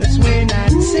 That's when I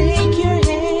take your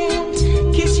hand,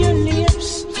 kiss your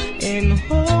lips, and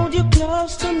hold you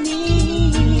close to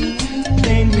me.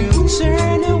 Then you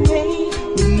turn away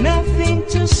with nothing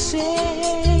to say.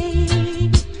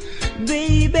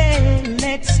 Baby,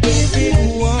 let's give it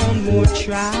one more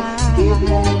try.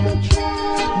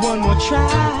 One more try.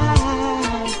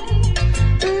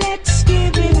 Let's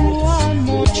give it one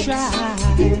more try.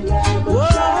 Whoa,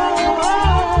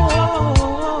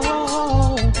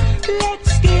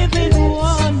 let's give it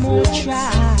one more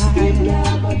try.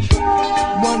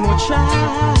 One more try.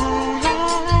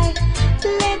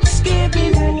 Let's give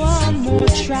it one more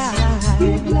try.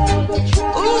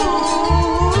 Ooh.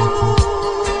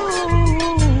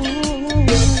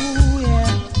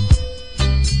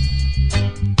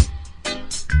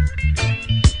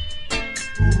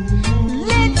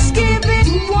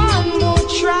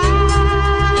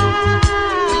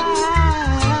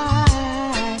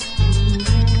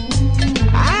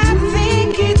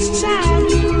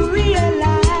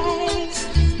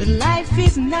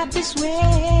 This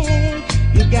way,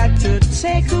 you got to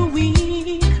take a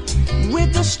weak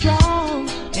with the strong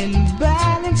and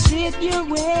balance it your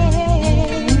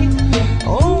way.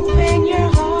 Open your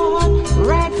heart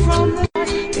right from the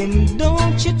start, and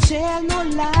don't you tell no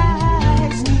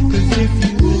lies. 'Cause if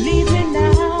you leave me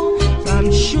now,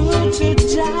 I'm sure to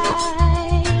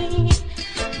die.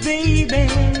 Baby,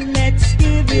 let's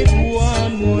give it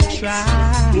one more try.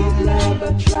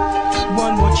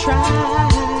 One more try.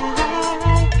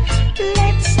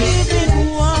 Let's give it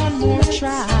one more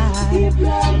try.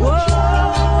 Whoa,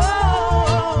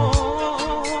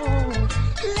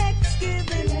 let's give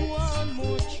it one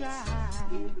more try.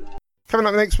 Coming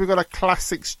up next, we've got a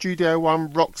classic Studio One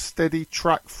rocksteady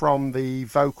track from the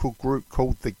vocal group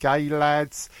called the Gay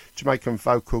Lads, Jamaican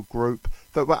vocal group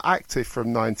that were active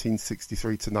from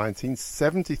 1963 to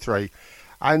 1973.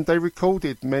 And they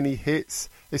recorded many hits,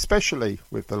 especially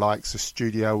with the likes of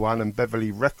Studio One and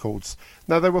Beverly Records.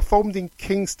 Now, they were formed in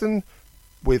Kingston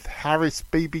with Harris,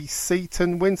 B.B.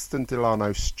 Seaton, Winston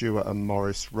Delano, Stewart and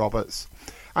Morris Roberts.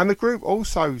 And the group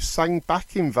also sang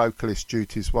backing vocalist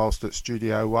duties whilst at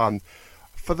Studio One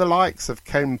for the likes of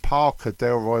Ken Parker,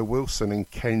 Delroy Wilson and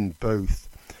Ken Booth.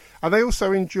 And they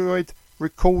also enjoyed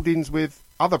recordings with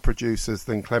other producers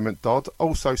than Clement Dodd,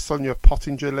 also Sonia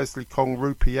Pottinger, Leslie Kong,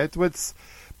 Rupie Edwards.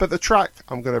 But the track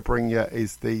I'm going to bring you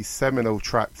is the seminal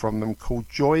track from them called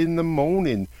Joy in the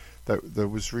Morning that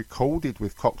was recorded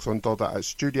with Cox on Dodder at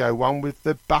Studio One with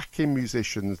the backing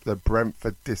musicians, the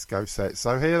Brentford Disco Set.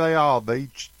 So here they are, the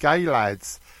Gay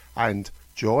Lads and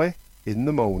Joy in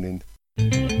the Morning.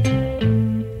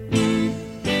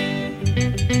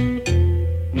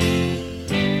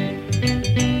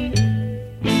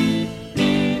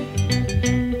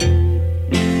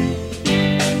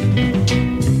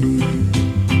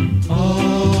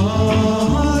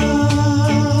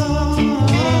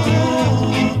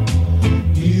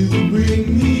 You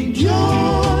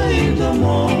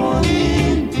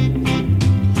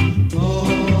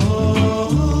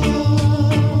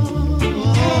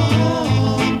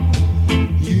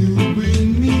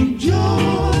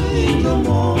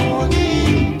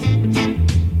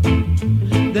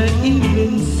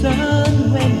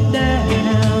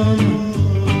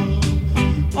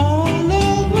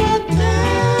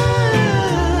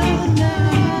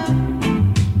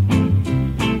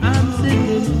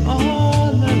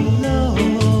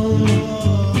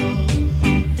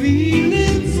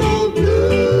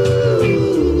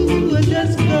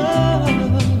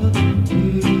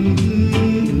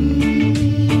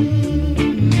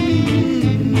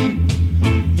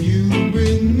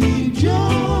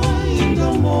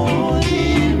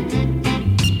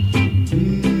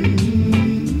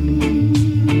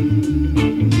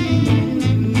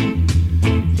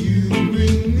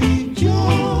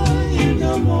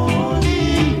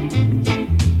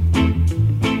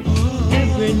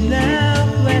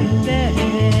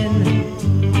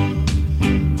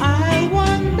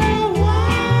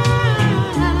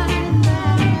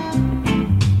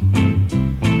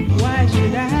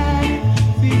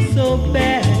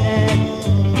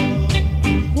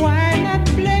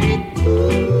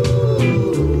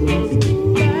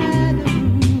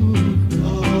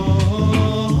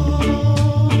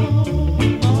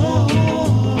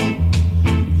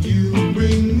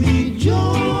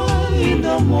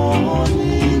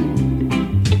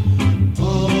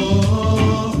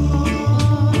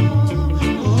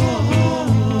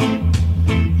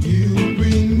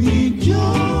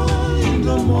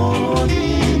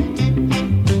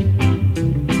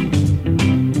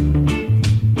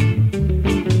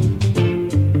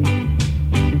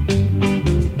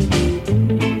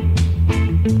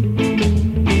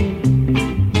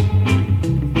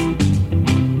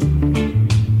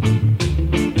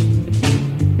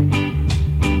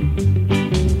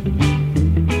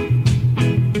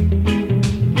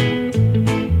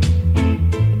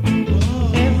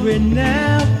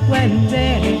and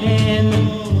then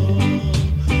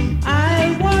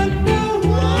I wonder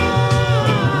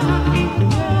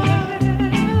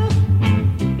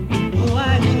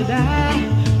why should I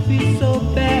feel so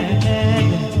bad?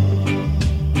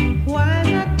 Why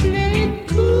not play it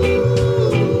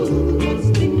cool? What's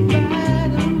the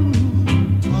matter?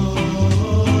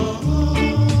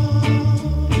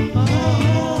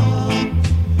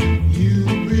 You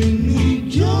bring me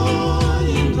joy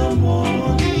in the morning.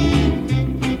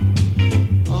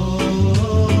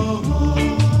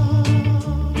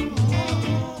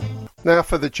 Now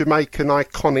for the Jamaican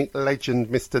iconic legend,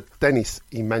 Mr. Dennis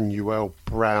Emmanuel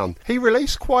Brown. He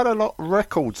released quite a lot of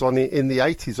records in the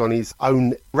 80s on his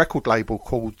own record label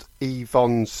called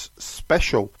Yvonne's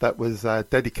Special that was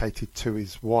dedicated to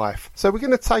his wife. So we're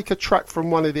going to take a track from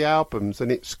one of the albums,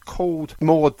 and it's called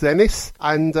More Dennis,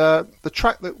 and the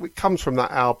track that comes from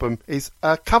that album is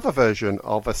a cover version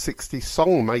of a 60s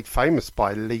song made famous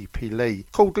by Lee P. Lee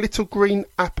called Little Green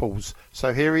Apples.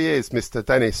 So here he is, Mr.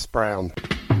 Dennis Brown.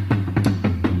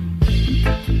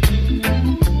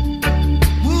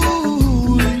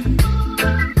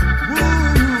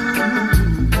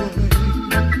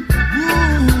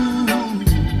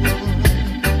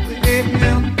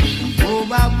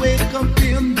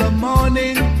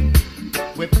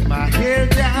 With my hair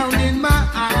down in my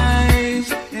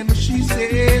eyes, and she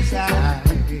says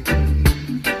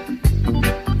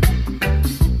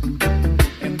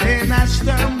and then I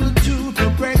stumbled to the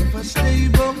breakfast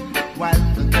table while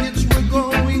the kids were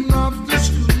going off to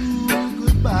school.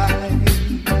 Goodbye.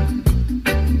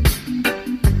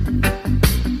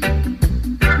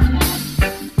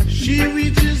 She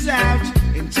reaches out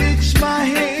and takes my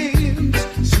hands,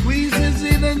 squeezes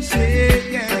it and says,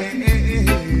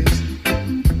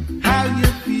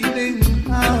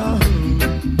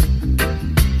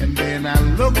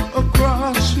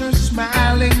 across her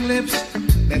smiling lips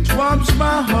that warms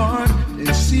my heart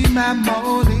and see my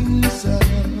morning sun.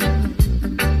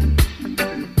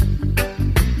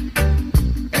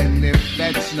 And if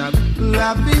that's not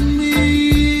loving me,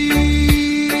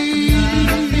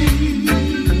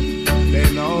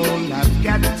 then all I've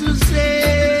got to say,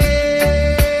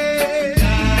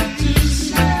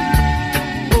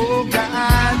 oh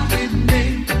God, give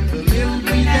me a little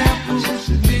bit apples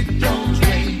and it don't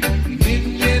rain.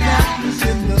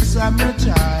 In the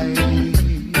summertime,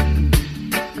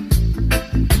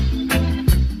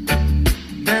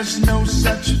 there's no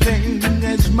such thing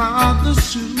as Mother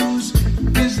Sue's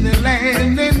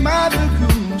Disneyland and Mother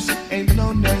Goose ain't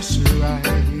no nursery.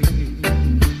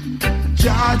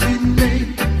 Charging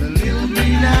me the little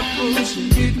green apples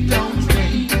and it don't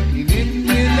rain in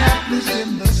Indianapolis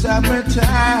in the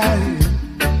summertime.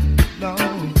 No.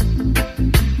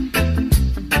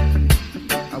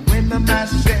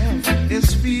 Myself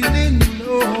is feeling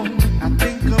low. I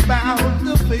think about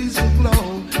the face of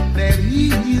glow that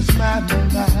ease my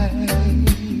mind.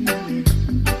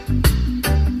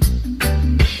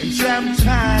 And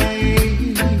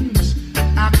sometimes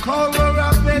I call her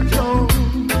up at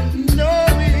home,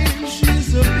 knowing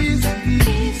she's a busy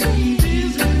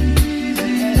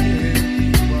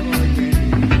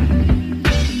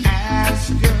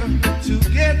ask her to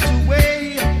get away.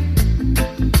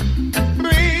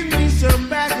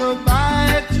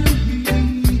 Goodbye to me.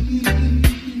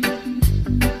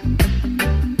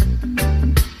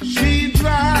 She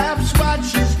drops what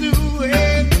she's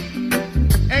doing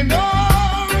and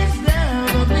always there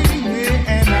to be me,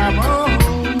 and I'm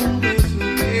always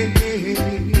late.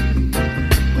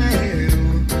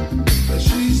 Well,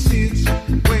 she sits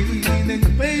waiting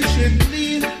patiently,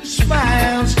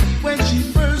 smiles when she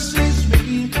first sees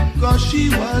me, 'cause she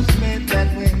was meant that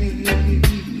way.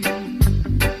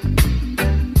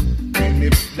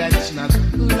 That's not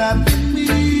loving me.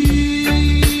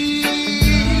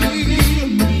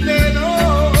 Then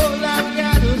all I've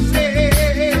got to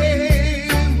say,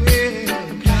 well,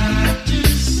 got to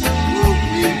say,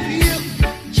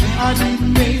 Johnny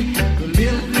made the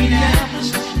little green apples,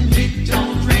 and it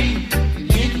don't rain in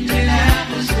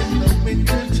Indianapolis in the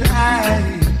winter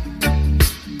time.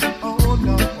 Oh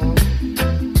no,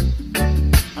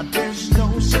 there's no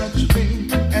such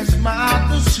thing as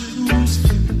Mother Sue's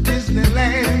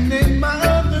Disneyland and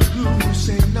Mother Goose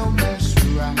ain't no mess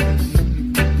right.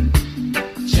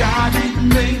 Johnny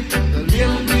made the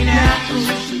little green apples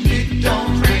and it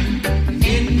don't rain in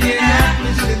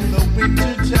Indianapolis in the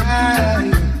winter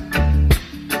time.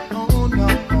 Oh no,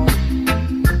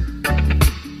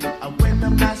 when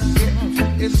myself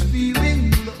is feeling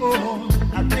low,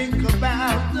 I think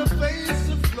about the face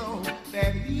of flow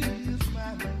that is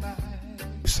my mind.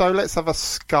 so let's have a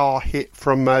ska hit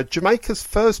from Jamaica's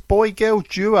first boy-girl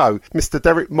duo, Mr.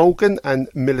 Derek Morgan and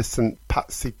Millicent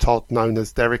Patsy Todd, known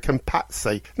as Derek and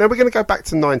Patsy. Now we're going to go back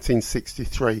to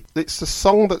 1963. It's a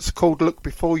song that's called Look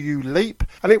Before You Leap,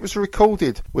 and it was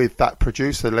recorded with that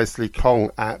producer Leslie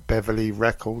Kong at Beverly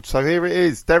Records. So here it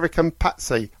is, Derek and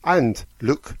Patsy and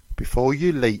Look Before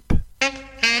You Leap.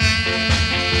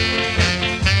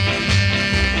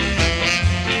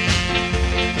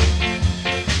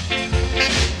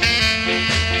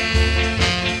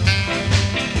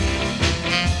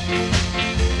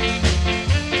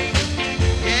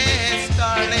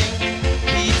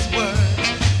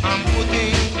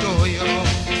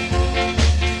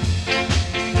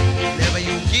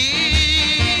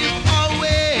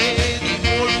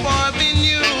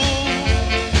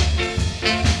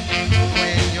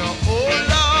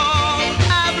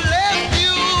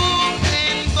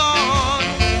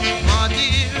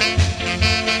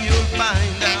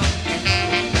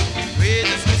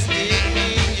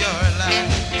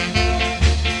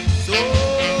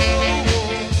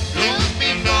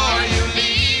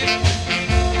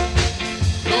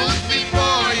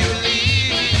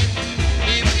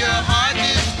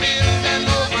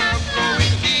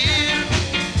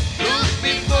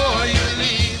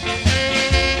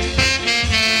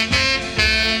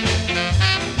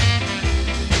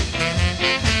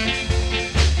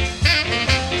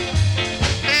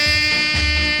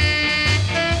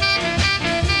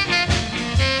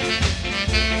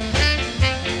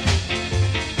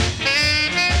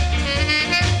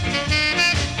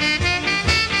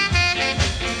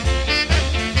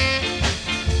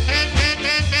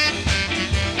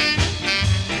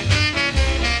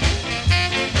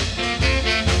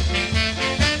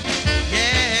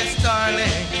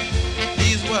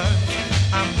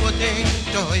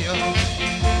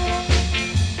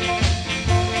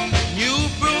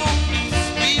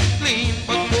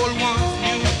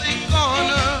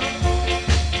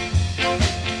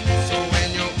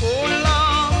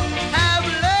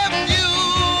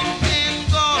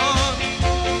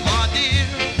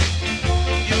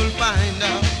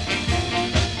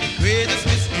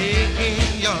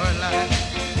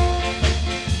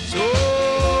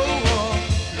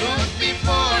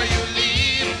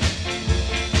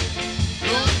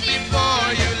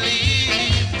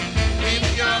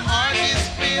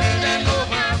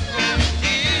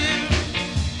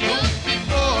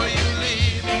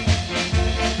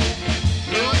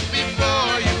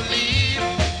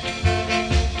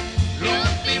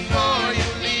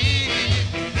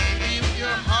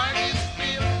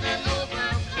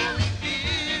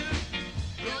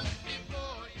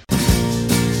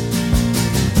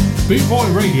 Boot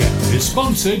Boy Radio is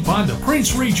sponsored by the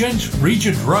Prince Regent,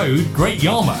 Regent Road, Great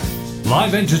Yarmouth.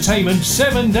 Live entertainment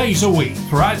 7 days a week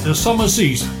throughout the summer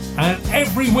season and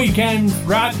every weekend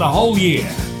throughout the whole year.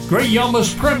 Great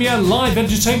Yarmouth's premier live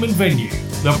entertainment venue,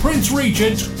 the Prince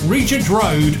Regent, Regent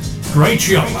Road, Great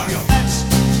Yarmouth.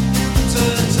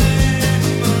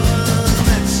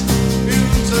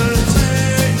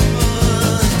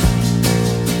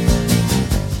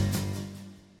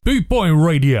 Boot Boy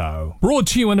Radio, brought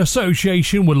to you in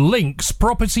association with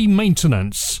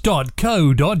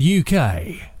linkspropertymaintenance.co.uk.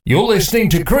 You're listening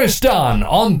to Chris Dunn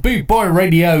on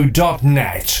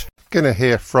bootboyradio.net. Going to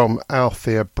hear from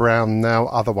Althea Brown now,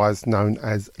 otherwise known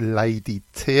as Lady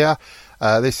Tia.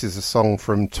 This is a song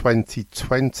from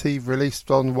 2020, released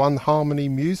on One Harmony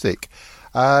Music.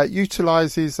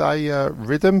 Utilises a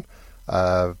rhythm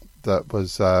that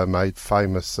was made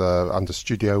famous under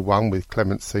Studio One with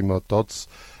Clement Seymour Dodds.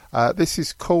 This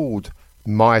is called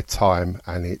My Time,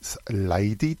 and it's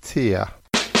Lady Tia.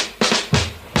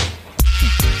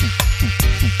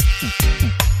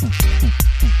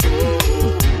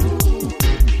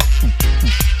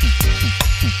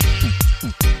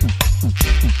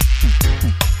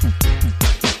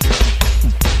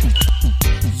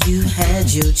 You had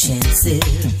your chances,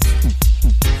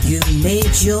 you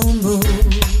made your move.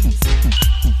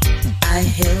 I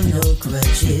held no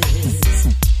grudges,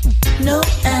 no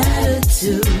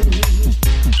attitude.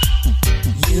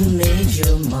 You made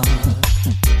your mark,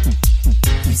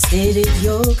 you stated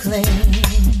your claim.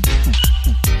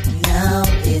 Now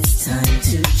it's time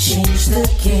to change the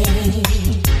game.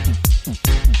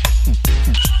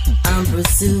 I'm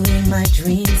pursuing my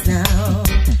dreams now.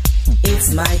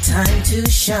 It's my time to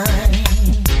shine.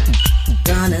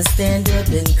 Gonna stand up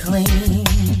and claim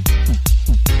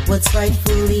what's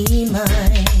rightfully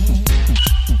mine.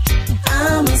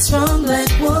 I'm a strong black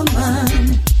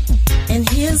woman, and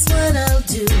here's what I'll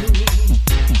do.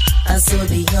 I'll so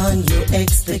beyond your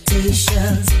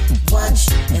expectations.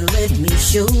 Watch and let me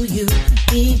show you,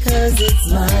 because it's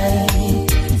my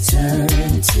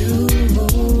turn to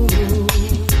move.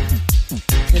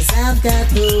 'Cause I've got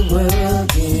the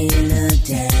world in a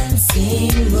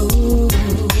dancing mood.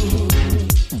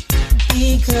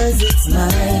 Because it's my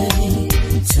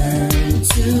turn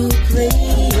to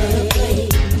play.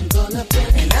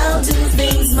 And I'll do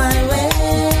things my way.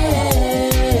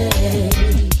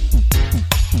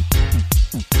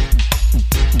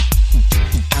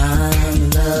 I'm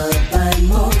loved by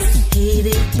most,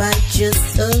 hated by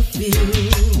just a few.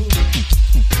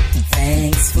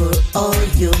 Thanks for all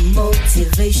your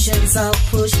motivations, I'll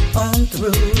push on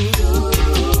through.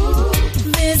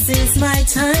 This is my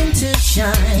time to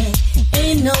shine,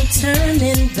 ain't no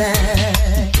turning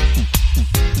back.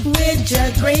 With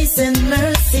your grace and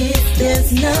mercy,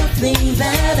 there's nothing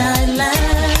that I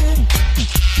lack.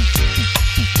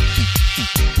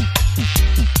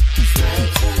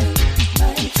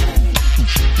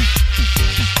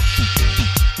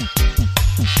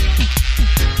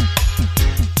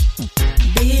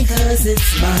 Because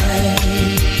it's my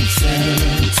turn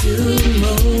to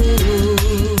move.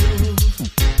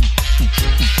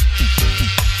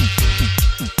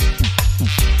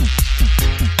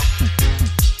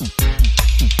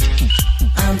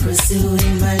 I'm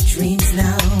pursuing my dreams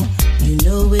now. You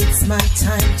know it's my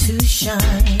time to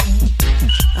shine.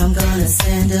 I'm gonna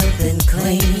stand up and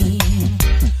claim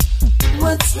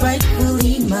what's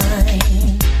rightfully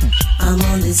mine. I'm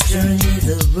on this journey,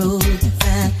 the road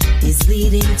that is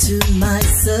leading to my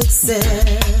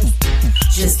success.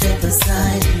 Just step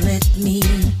aside and let me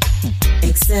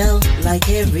excel like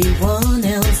everyone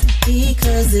else.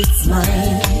 Because it's my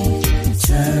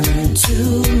turn to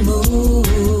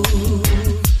move.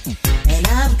 And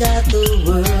I've got the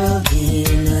world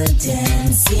in a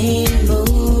dancing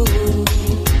mood.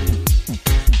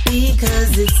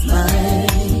 Because it's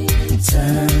my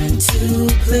turn to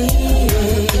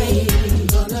play.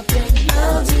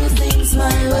 I'll do things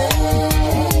my way.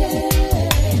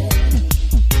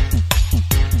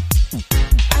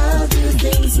 I'll do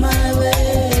things my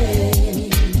way.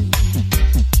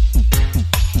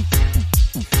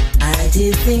 I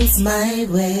did things my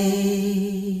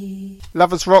way.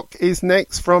 Lovers Rock is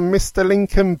next from Mr.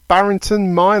 Lincoln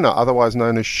Barrington Minor, otherwise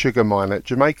known as Sugar Minor,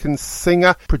 Jamaican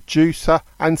singer, producer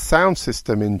and sound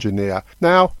system engineer.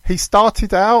 Now, he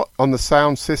started out on the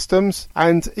sound systems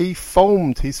and he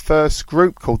formed his first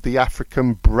group called the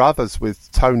African Brothers with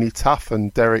Tony Tuff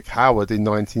and Derek Howard in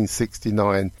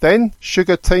 1969. Then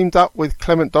Sugar teamed up with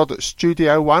Clement Dodd at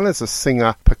Studio One as a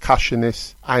singer,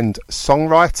 percussionist and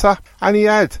songwriter, and he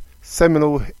had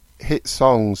seminal hit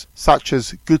songs such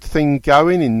as Good Thing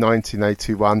Going in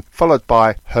 1981, followed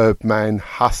by Herb Man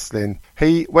Hustlin'.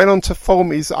 He went on to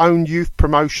form his own youth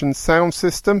promotion sound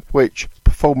system, which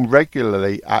performed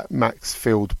regularly at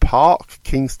Maxfield Park,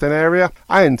 Kingston area,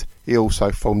 and he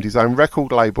also formed his own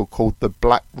record label called the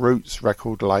Black Roots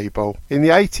record label. In the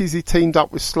 80s he teamed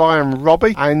up with Sly and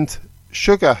Robbie, and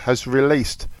Sugar has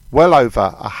released well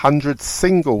over 100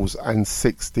 singles and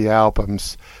 60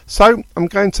 albums. So I'm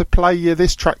going to play you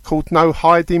this track called No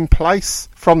Hiding Place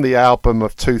from the album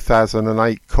of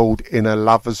 2008 called In a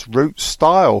Lover's Roots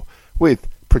Style with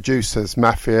producers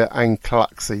Mafia and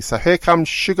Cluxy. So here comes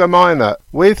Sugar Minor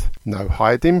with No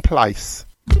Hiding Place.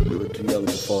 We were too young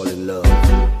to fall in love.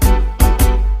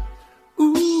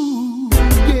 Ooh,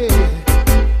 yeah.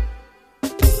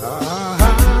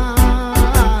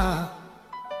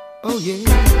 Oh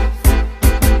yeah.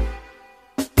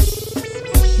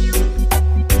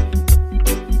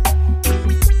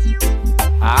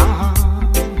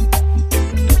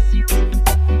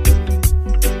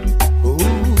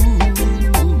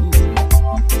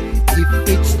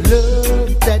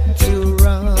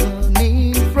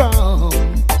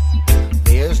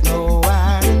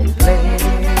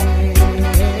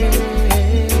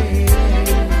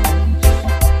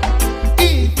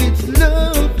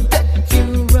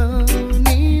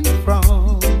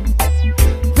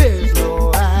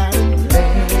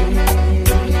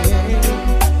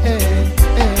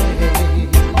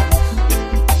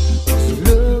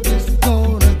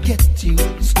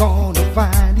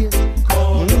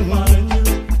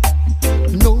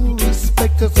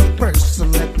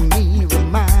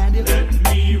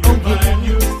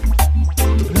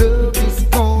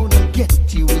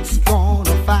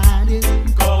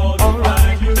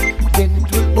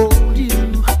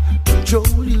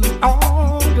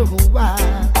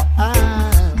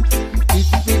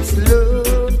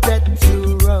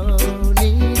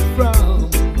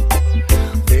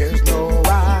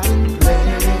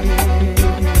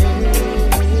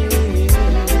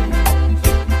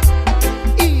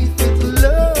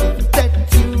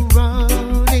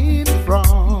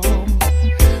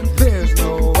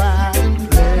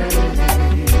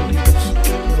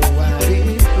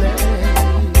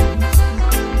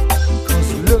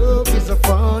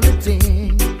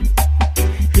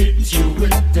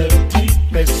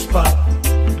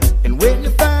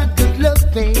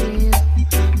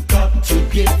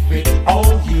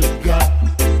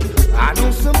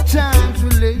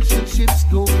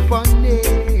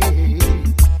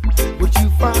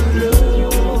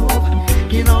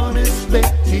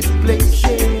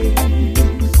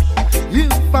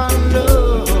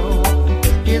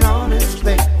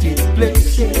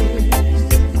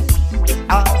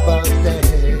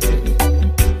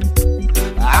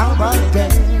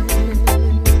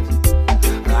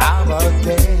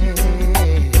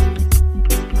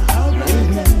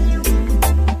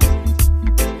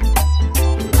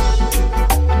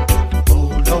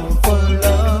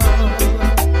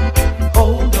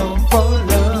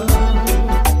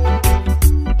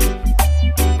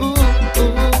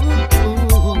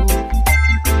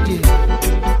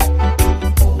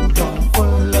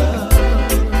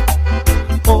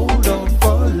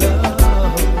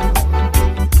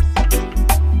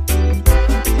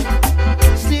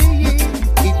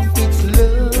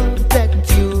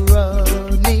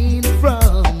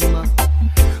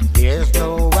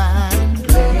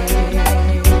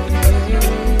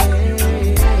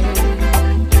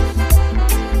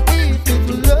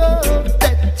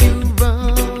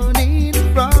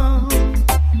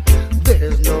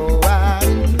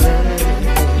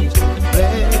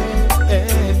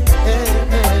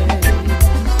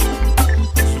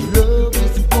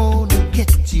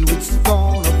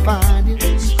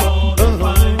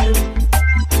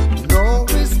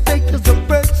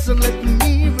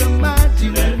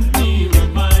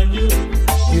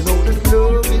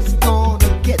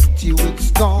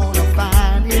 gonna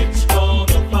find it. It's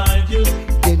gonna find you.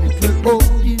 Then it will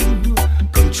hold you,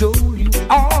 control you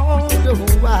all the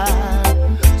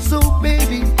while. So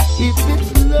baby, if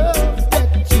it's love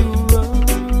that you're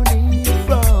running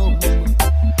from,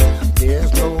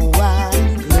 there's no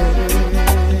wise place.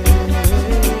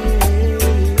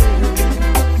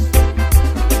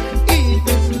 If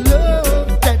it's love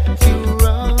that you're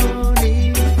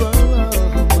running from,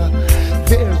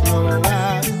 there's no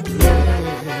wise place.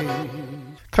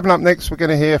 Coming up next, we're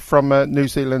going to hear from New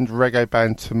Zealand reggae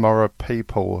band Tomorrow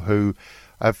People, who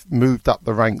have moved up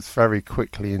the ranks very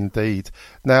quickly indeed.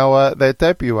 Now, their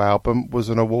debut album was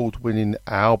an award-winning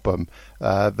album.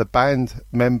 The band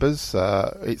members,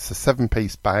 it's a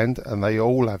 7-piece band, and they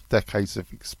all have decades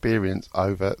of experience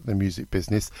over the music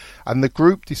business. And the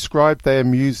group described their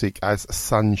music as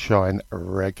sunshine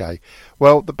reggae.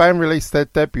 Well, the band released their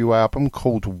debut album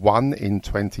called One in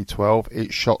 2012.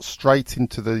 It shot straight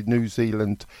into the New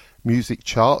Zealand music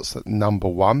charts at number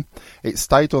 1. It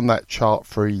stayed on that chart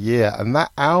for a year, and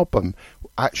that album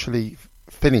actually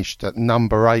finished at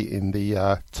number 8 in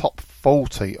the top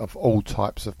 40 of all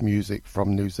types of music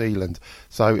from New Zealand.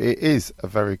 So it is a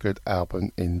very good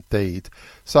album indeed.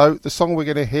 So the song we're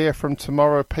going to hear from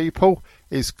Tomorrow People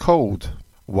is called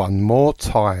One More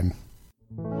Time.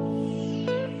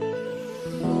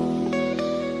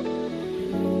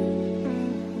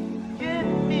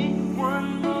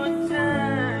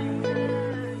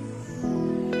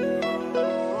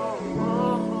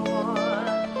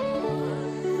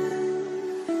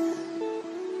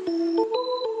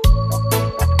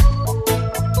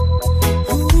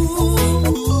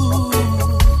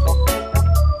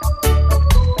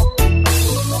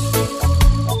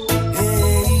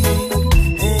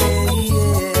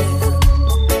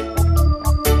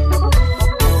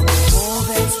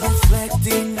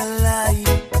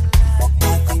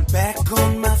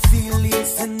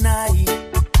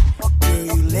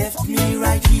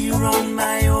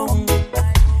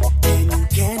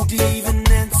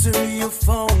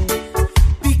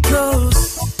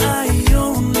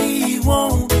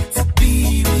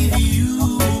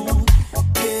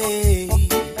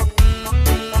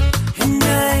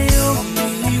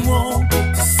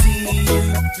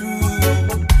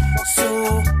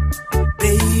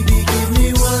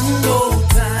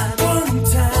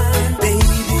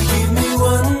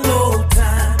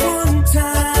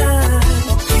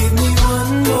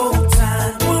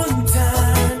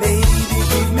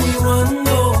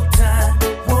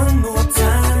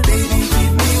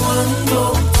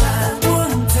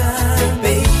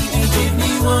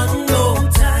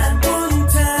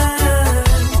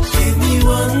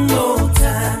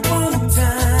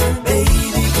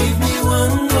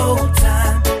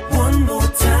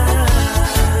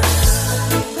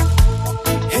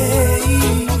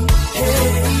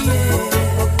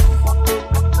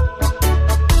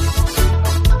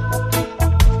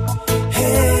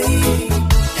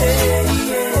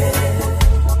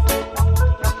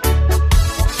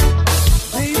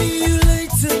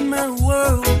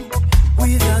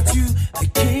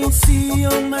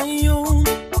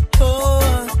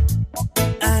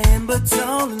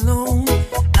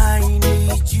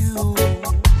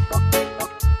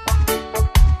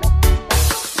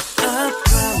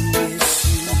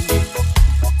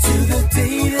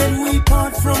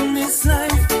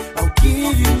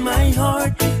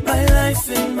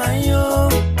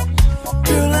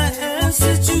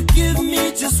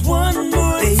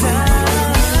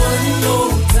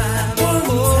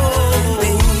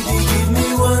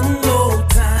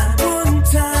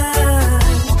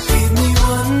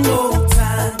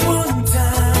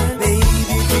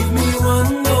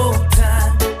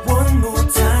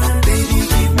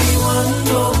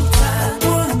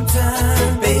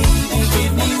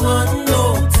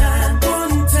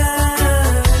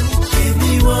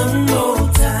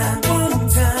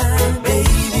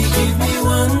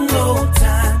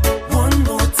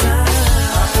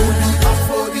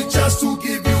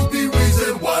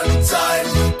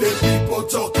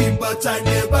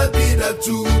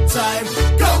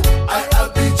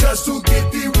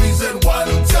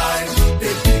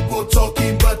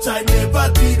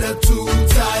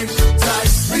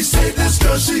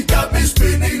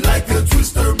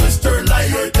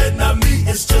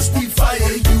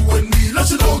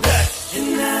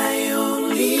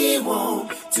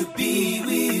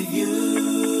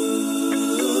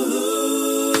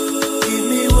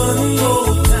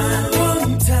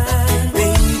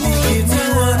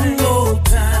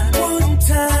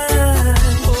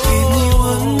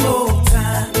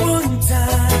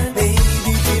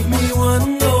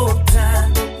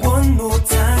 One more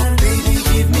time, baby,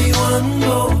 give me one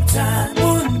more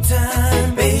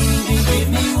time.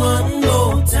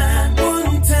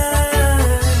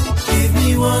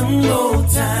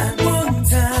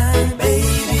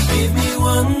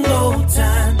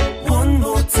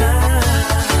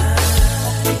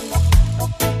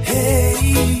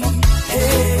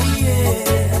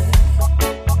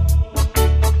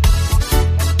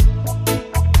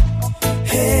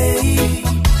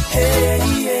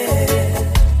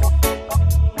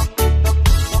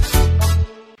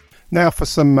 Now for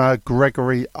some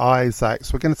Gregory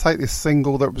Isaacs. We're going to take this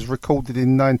single that was recorded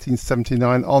in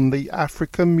 1979 on the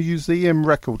African Museum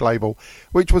record label,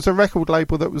 which was a record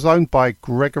label that was owned by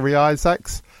Gregory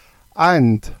Isaacs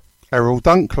and Errol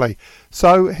Dunkley.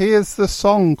 So here's the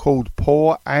song called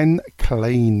Poor and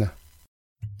Clean.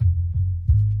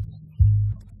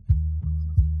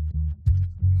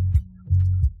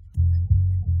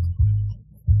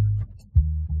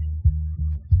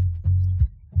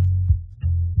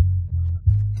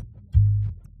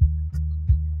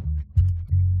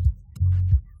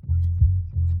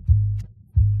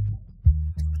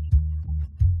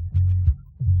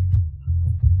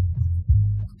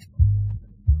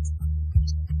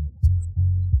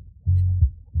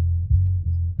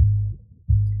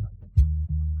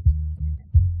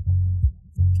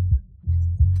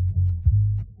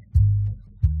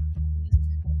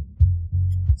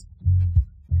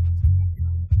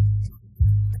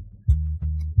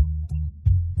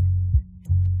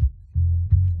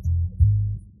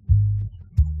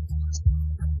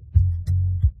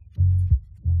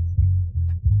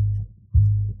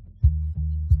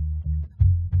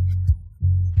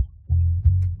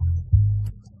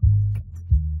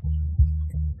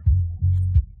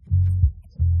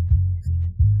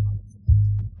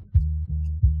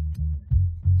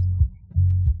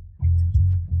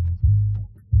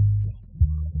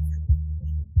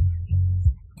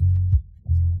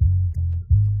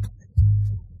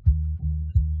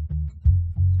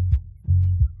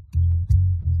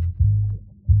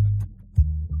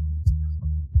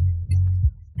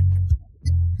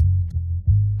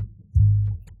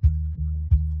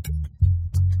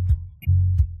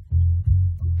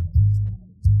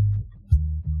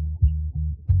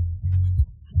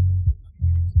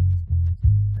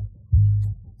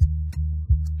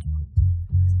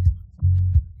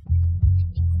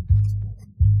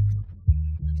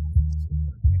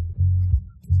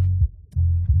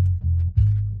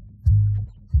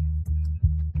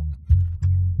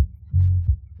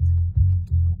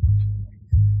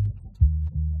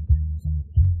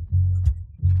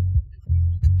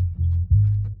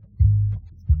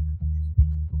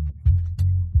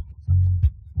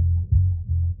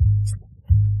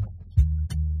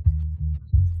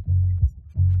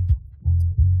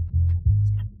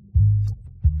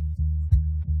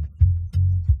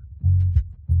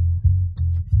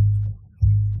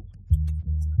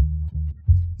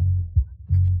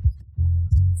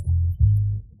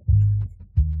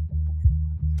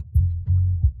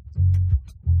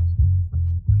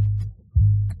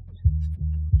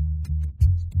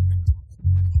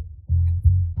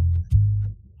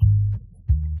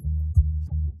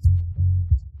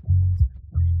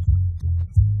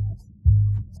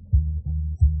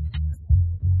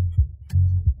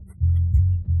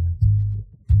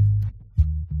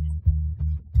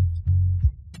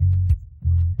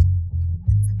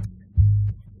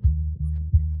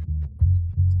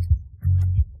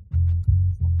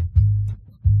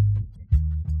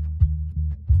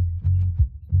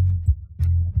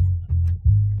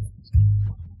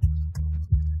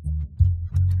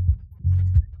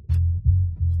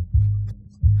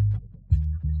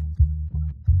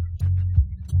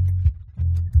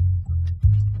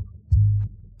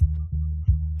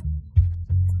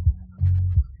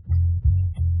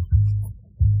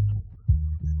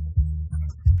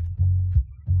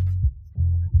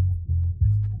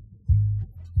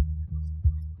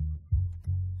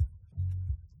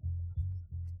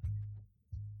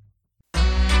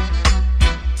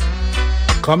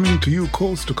 Coming to you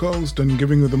coast to coast and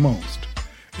giving you the most.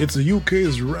 It's the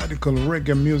UK's radical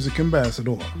reggae music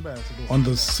ambassador on the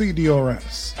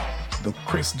CDRS, the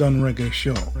Chris Dunn Reggae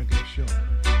Show.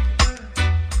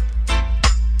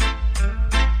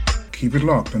 Keep it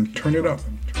locked and turn it up.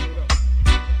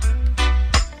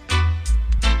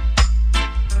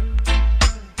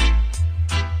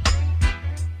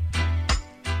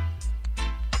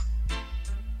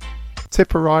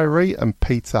 Tipperary and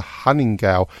Peter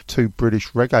Hunningale, two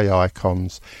British reggae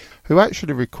icons, who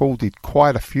actually recorded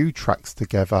quite a few tracks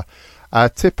together.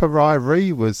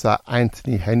 Tipperary was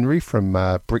Anthony Henry from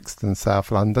Brixton, South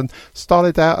London.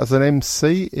 Started out as an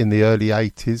MC in the early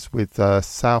 80s with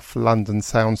South London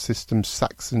Sound Systems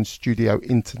Saxon Studio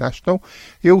International.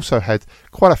 He also had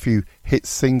quite a few hit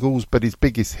singles, but his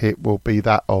biggest hit will be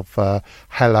that of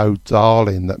Hello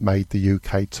Darling that made the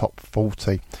UK Top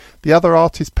 40. The other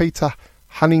artist, Peter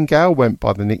Hunningale went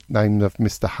by the nickname of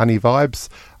Mr. Honey Vibes,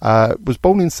 was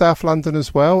born in South London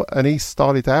as well, and he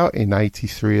started out in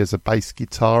 83 as a bass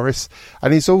guitarist,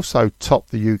 and he's also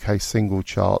topped the UK single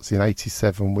charts in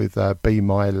 87 with Be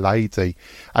My Lady,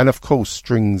 and of course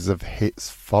strings of hits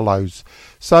follows.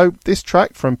 So this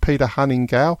track from Peter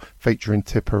Hunningale featuring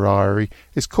Tipperary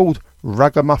is called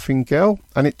Ragamuffin Girl,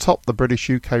 and it topped the British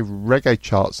UK reggae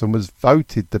charts and was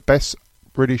voted the best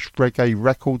British reggae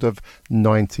record of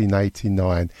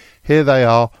 1989. Here they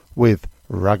are with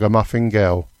Ragamuffin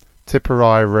Girl,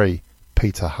 Tipperary,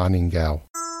 Peter Hunningale.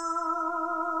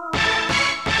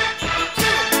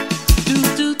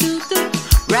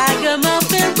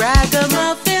 Ragamuffin,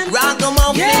 ragamuffin,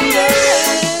 ragamuffin,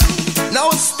 yeah.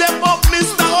 Now step up,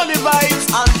 Mr. Honey Vibes,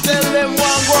 and tell them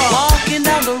one. Walking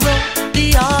down the road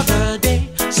the other day,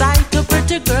 sight a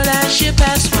pretty girl as she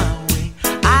passed my way.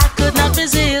 I could not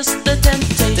resist the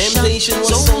temptation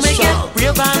was so make strong. It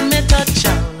real and me touch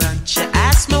her, and she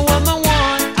asked me what I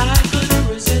want. I couldn't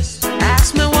resist.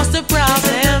 Asked me what's the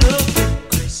problem.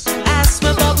 Asked me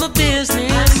about my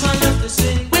business.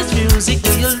 With music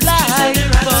do you like?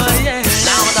 Oh yeah.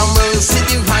 Now the mercy,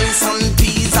 the rice and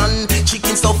peas and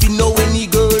chicken stuff. You know any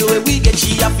girl where we get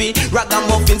she happy.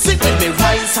 Ragamuffin sit with me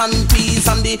rice and peas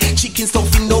and the chicken stuff.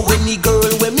 You know any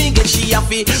girl where me get she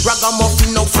happy.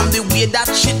 Ragamuffin now from the way that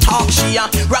she talk she a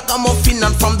ragamuffin,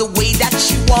 and from the way that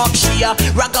she walk she a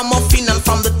ragamuffin, and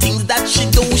from the things that she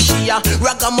do she a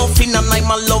ragamuffin, and I'm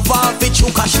a lover of it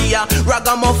chuka she a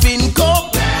ragamuffin. Go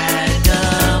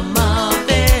ragamuffin,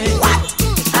 what?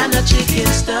 And a chicken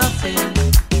stuffing.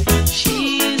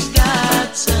 She's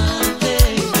got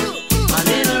something, a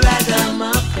little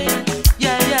ragamuffin.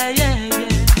 Yeah, yeah, yeah,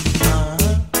 yeah.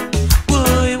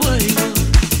 Woy, woy, woy.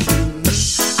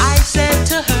 I said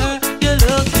to her, you're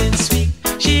looking sweet.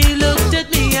 She looked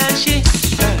at me and she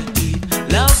heard me.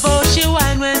 Love how she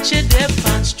whine when she dip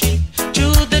on street.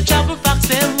 Through the trouble fox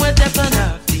them with dip on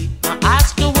her feet. I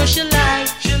ask her what she like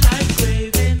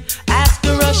craving. Ask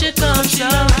her how she come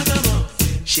show.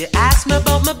 She asked me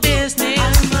about my business.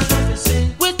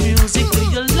 With music do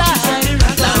you like?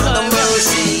 Lord of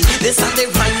mercy, this and the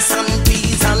rice and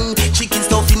peas and chicken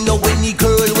stuff. You know any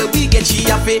girl where we get she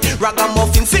happy.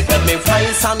 Ragamuffin sit with me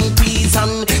rice and peas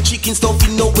and chicken stuff.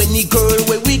 You know any girl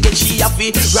where we get she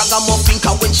happy. Ragamuffin,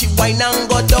 cause when she whine and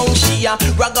go down she a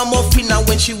ragamuffin, and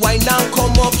when she whine and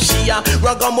come up she a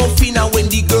ragamuffin, and when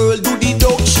the girl do the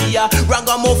dog she a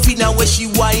ragamuffin, and when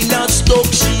she whine and stuck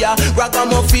she a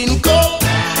ragamuffin. Go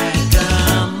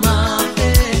ragamuffin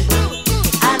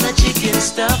and a chicken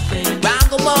stuffing.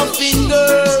 Ragamuffin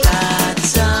girl, got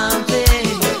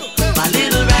something, my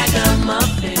little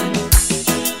ragamuffin.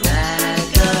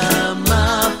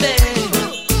 Ragamuffin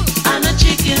and a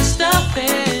chicken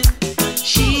stuffing.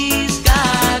 She's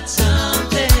got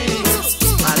something,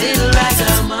 my little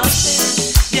ragamuffin.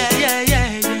 Yeah, yeah, yeah,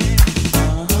 yeah.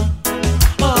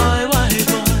 Boy, boy,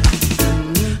 boy.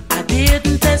 I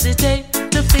didn't hesitate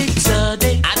to fix a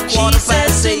date. She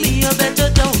says to me, you better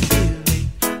don't feel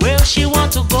late. Well, she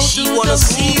want to go she to wanna the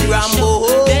see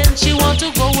Rambo. Then she want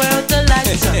to go where the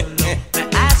lights are low. I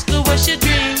ask her what she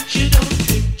drink, she don't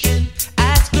drink gin.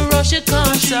 Ask her how she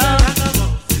comes up.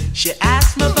 She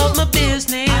asked me about my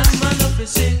business.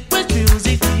 With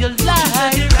music do you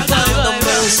like? Lord of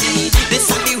mercy, this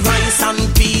and the rice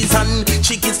and peas and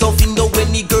chicken stuff. You know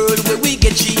any girl where we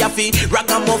get she happy.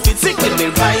 Ragamuffin sick with me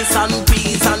rice and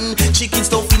peas and chicken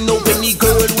stuff. You know any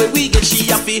girl where we get she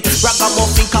happy.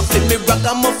 Ragamuffin coffee me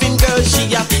ragamuffin girl.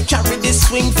 She a carry the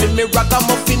swing for me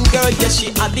ragamuffin girl. Yeah, she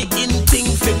had the in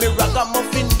thing for me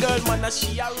ragamuffin girl. Man,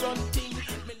 she a run thing.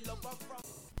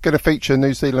 Going to feature a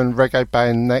New Zealand reggae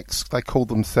band next. They call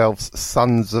themselves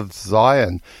Sons of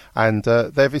Zion, and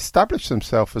they've established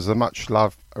themselves as a much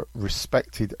loved,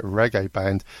 respected reggae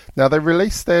band. Now, they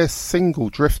released their single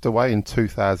Drift Away in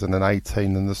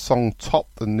 2018, and the song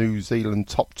topped the New Zealand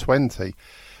Top 20.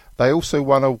 They also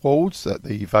won awards at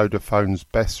the Vodafone's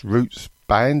Best Roots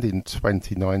Band in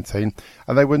 2019,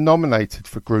 and they were nominated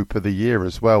for Group of the Year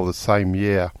as well the same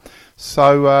year.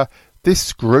 So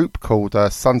this group called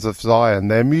Sons of Zion,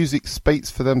 their music speaks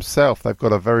for themselves. They've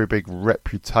got a very big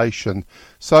reputation.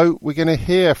 So we're going to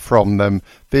hear from them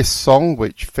this song,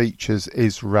 which features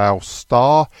Israel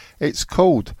Starr. It's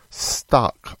called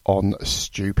Stuck on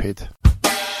Stupid.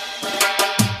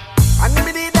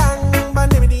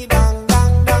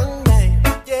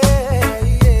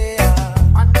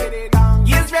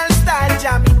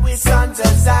 Sons of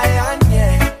Zion,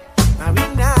 yeah.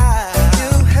 Marina,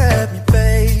 you had me,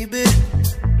 baby.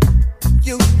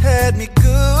 You had me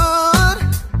good.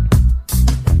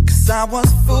 'Cause I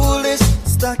was foolish,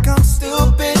 stuck on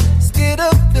stupid, scared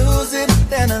of losing,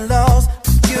 then I lost.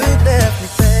 You left me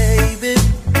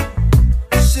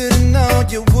know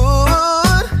you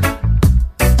would.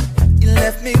 You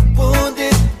left me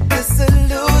wounded,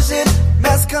 disillusioned,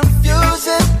 mass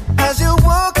confusion as you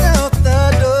walked out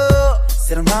the door.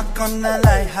 Said I'm not gonna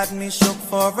lie, had me shook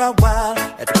for a while.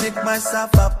 Had to pick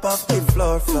myself up off the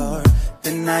floor.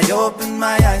 Then I opened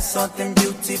my eyes, saw them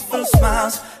beautiful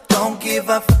smiles. Don't give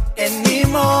up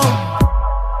anymore.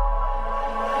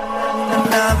 And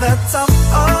now that I'm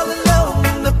all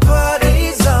alone, the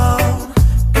party's on.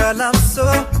 Girl, I'm so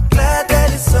glad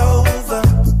that it's over.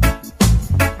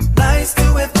 Nice to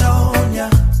have known ya,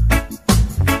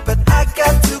 but I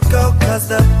got to go, cause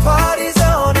the party's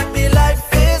on and me life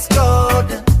is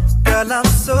golden. Girl, I'm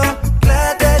so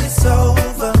glad that it's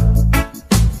over.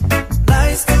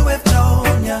 Nice to have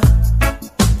known ya,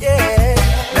 yeah.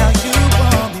 Now you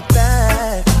want me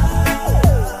back.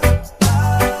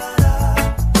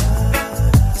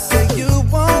 You say you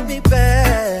want me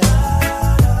back.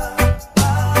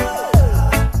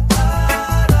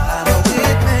 I know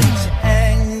it makes you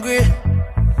angry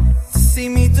to see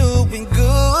me doing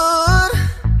good.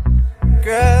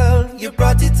 Girl, you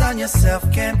brought it on yourself.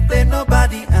 Can't blame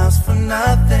nobody else for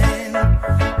nothing.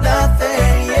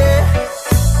 Nothing, yeah.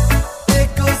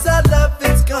 Because our love,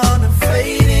 it's gone and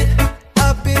faded.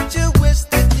 I bet you wish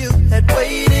that you had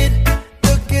waited.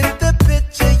 Look at the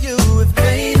picture you have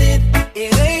painted.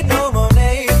 It ain't no more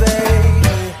baby.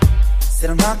 Said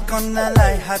I'm not gonna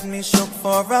lie, had me shook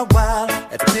for a while.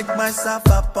 Had to pick myself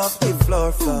up off the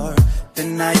floor.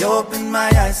 Then I opened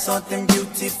my eyes, saw them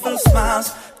beautiful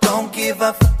smiles. Don't give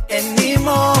up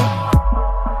anymore.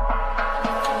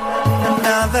 And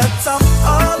now that I'm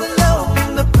all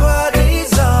alone, the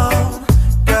party's on.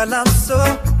 Girl, I'm so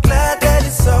glad that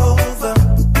it's over.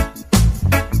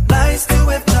 Nice to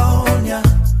have known ya,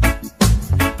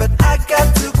 but I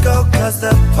got to go, cause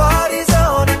the party's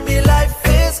on and me life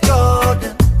is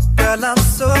golden. Girl, I'm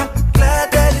so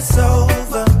glad that it's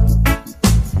over.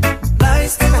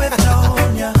 Nice to have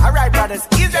known ya. Alright, brothers,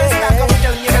 is there stuck up with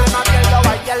you? I'm girl,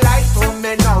 how you like to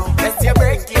me now? Let's you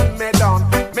breaking me down.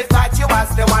 Me thought you was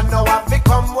the one, now I've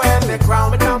become well the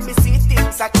ground. But now me see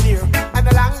things are clear, and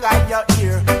the longer you're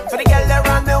here, for the girl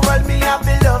around the world, me have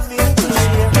the loving to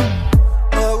share.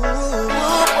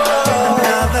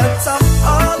 Now that I'm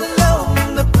all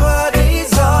alone, the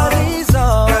party's on.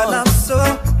 Girl, I'm so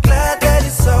glad that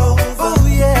it's over. Oh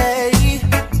yeah,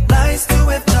 nice to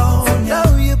have known ya.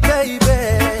 Know you, baby,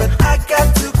 but I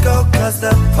got to go, cause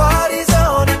the party's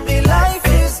on and me life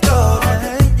is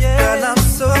golden. Girl, I'm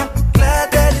so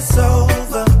glad that it's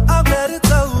over. I'm glad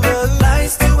it's over.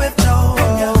 Nice to have known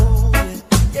ya.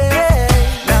 Yeah,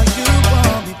 now you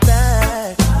want me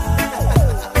back.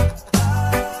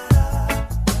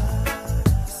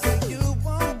 Say you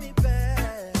want me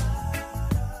back.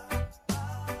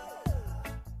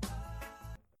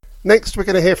 Next, we're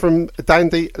going to hear from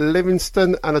Dandy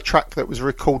Livingstone and a track that was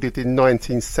recorded in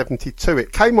 1972.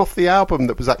 It came off the album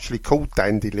that was actually called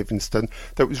Dandy Livingstone,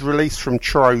 that was released from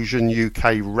Trojan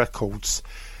UK Records.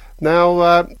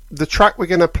 Now, the track we're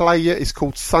going to play is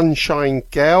called Sunshine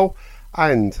Girl,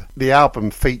 and the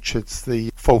album features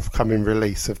the forthcoming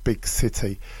release of Big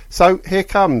City. So here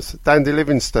comes Dandy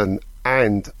Livingstone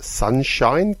and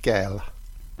Sunshine Girl.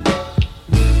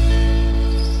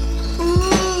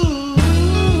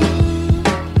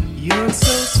 You're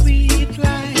so sweet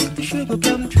like the sugar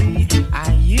plum tree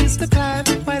I used to climb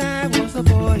when I was a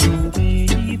boy, oh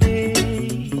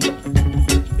baby.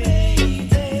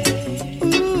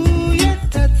 Ooh, your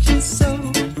touch is so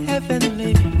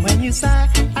heavenly. When you sigh,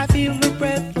 I feel the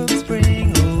breath of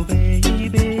spring, oh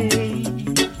baby.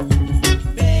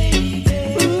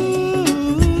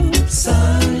 Ooh,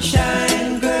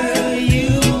 sunshine girl,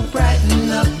 you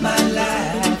brighten up my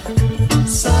life.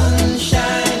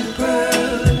 Sunshine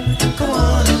girl, come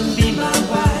on and be my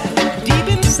wife. Deep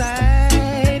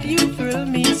inside, you thrill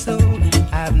me so.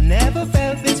 I've never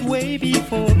felt this way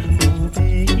before. Oh,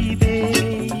 baby.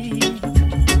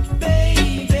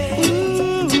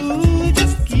 Ooh,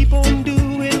 just keep on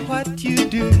doing what you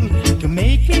do to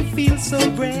make me feel so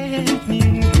brand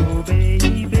new. Oh,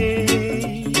 baby.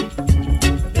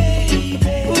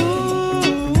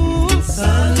 Ooh,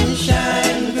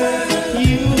 sunshine girl,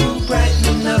 you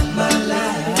brighten up my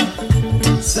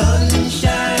life.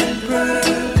 Sunshine girl,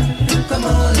 come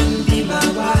on and be my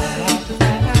wife.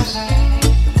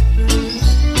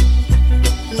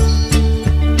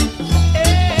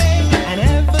 I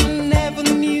never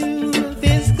knew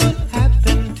this could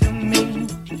happen to me.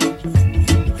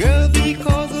 Girl,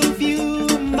 because of you,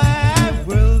 my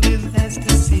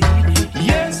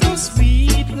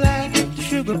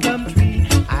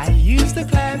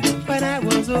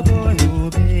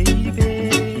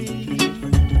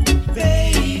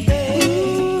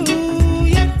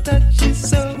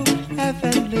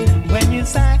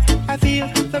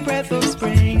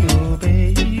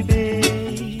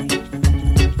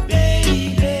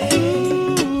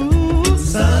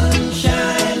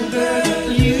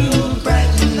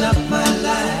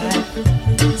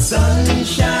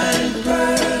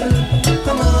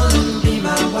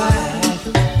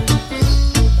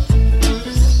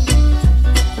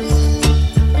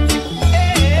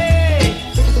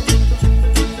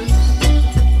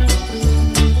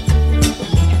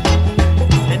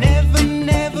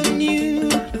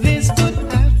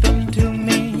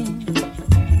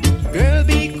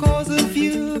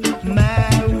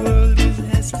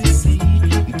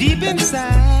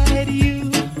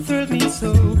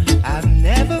I've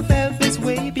never felt this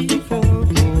way before,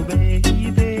 oh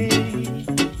baby.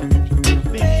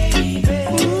 Baby,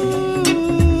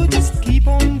 ooh, just keep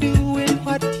on doing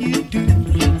what you do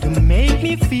to make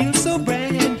me feel so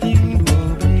brand new,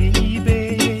 oh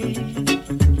baby.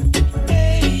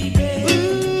 Baby,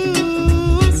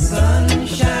 ooh,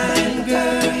 sunshine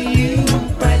girl, you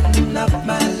brighten up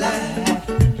my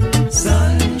life.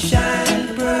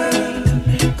 Sunshine pearl,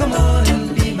 come on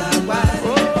and be my wife.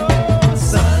 Oh,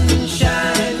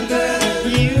 sunshine girl,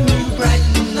 you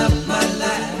brighten up my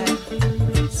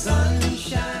life.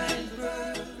 Sunshine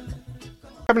pearl.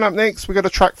 Coming up next, we got a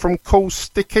track from Cool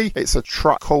Sticky. It's a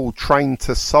track called Train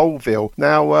to Soulville.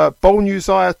 Now, born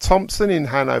Uzziah Thompson in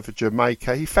Hanover,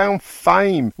 Jamaica, he found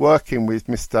fame working with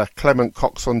Mr. Clement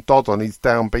Coxon Dodd on his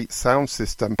downbeat sound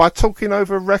system by talking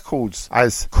over records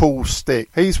as Cool Stick.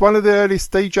 He's one of the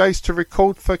earliest DJs to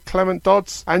record for Clement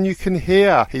Dodds, and you can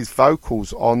hear his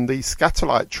vocals on the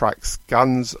Scatterlight tracks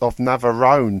Guns of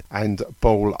Navarone and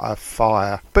Ball of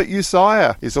Fire. But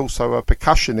Uzziah is also a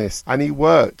percussionist, and he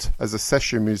worked as a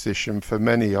session musician for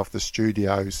many of the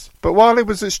studios. But while he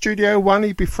was at Studio One,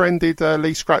 he befriended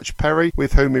Lee Scratch Perry,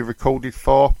 with whom he recorded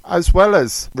for, as well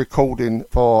as recording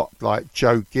for like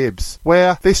Joe Gibbs,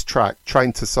 where this track,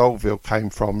 Train to Soulville, came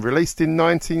from. Released in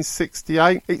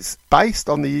 1968, it's based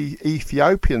on the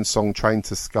Ethiopian song Train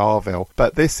to Scarville,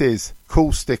 but this is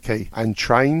Cool Sticky and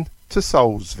Train to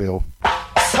Soulsville.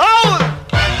 Soul!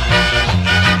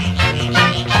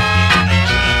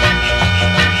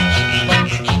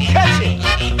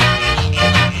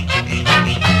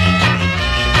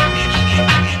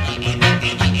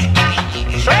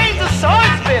 Train to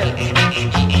Soulsville.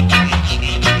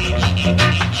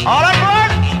 All on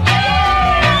board?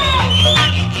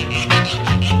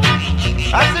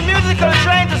 That's the musical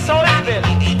Train to Soulsville.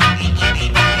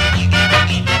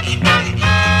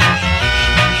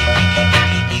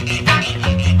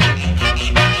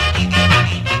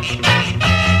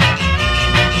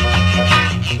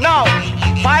 Now,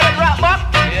 pilot wrap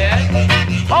up? Yes.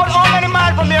 How many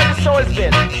miles from here to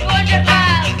Soulsville? 200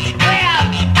 miles. Where?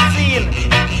 Seal.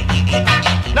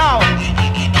 Now,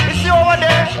 you see over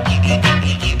there?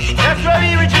 That's where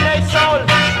we originate soul.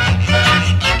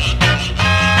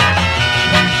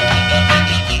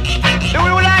 Do we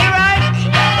like it, right?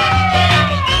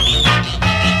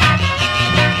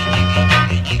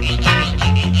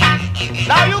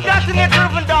 Now you got to get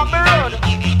driven down the road.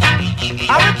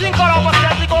 Everything got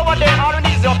overstatic over there. All we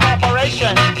need is your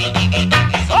cooperation.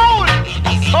 Soul!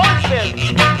 Soulsville.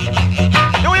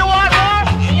 Do you want more?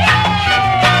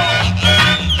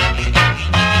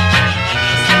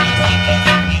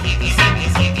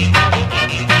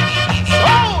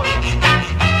 Soul!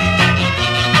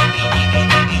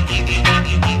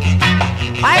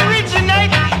 I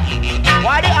originate.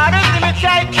 Why the others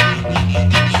imitate?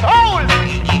 Soul!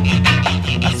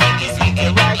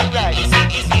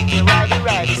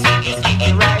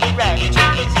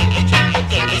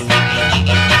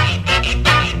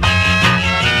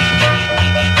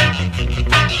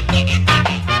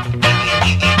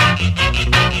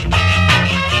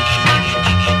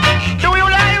 Do you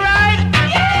like it, right?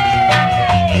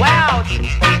 Wow!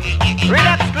 Real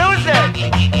exclusive!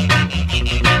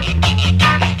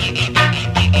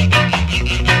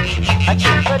 A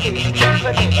tune for this, a tune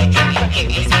for this, a tune for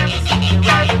this. You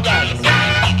ride it, ride it.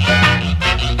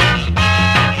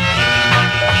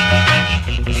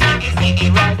 You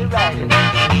ride it, ride it.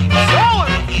 Soul!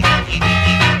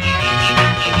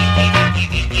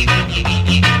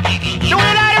 Do we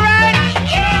like it, right?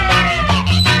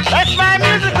 That's my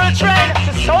musical train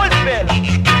to Soulsville.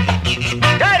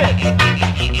 Got it?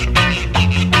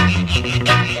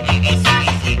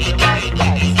 You ride it,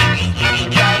 ride it. You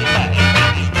ride it, ride it.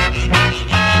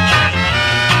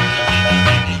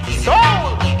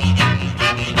 Soul!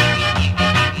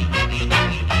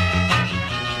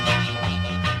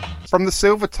 From the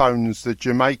Silvertones, the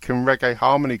Jamaican reggae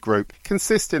harmony group,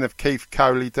 consisting of Keith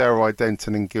Coley, Delroy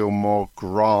Denton and Gilmore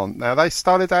Grant. Now, they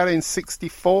started out in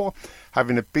 64,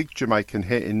 having a big Jamaican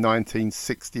hit in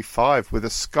 1965 with a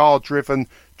ska-driven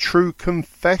True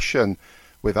Confession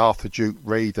with Arthur Duke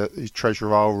Reid at his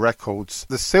Treasure Isle Records.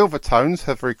 The Silvertones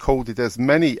have recorded as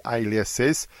many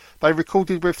aliases. They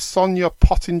recorded with Sonia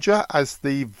Pottinger as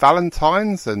the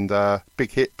Valentines and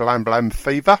big hit Blam Blam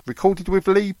Fever. Recorded with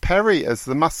Lee Perry as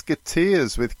the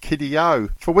Musketeers with Kiddy O.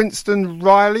 For Winston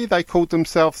Riley, they called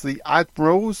themselves the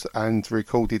Admirals and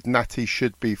recorded Natty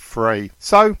Should Be Free.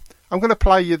 So, I'm going to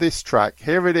play you this track.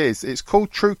 Here it is. It's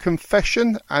called True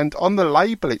Confession, and on the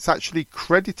label it's actually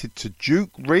credited to Duke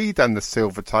Reid and the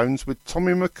Silvertones with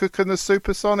Tommy McCook and the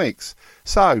Supersonics.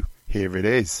 So, here it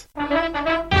is.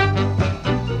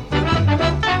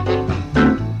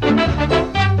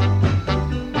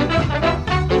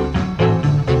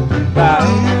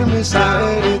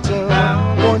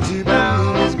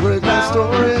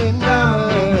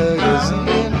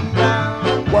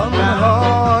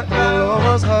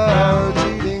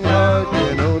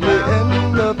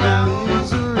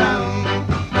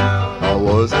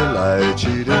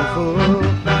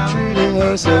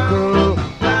 circle.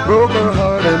 Broke her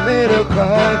heart and made her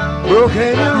cry. Broke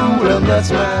any rule and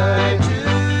that's my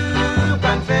true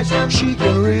confession. She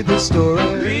can read the story.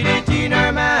 Read it in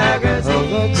her magazine.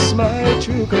 Oh, that's my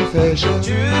true confession.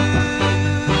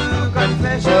 True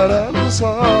confession. But I'm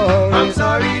sorry. I'm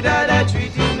sorry that I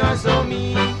treated her so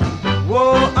mean.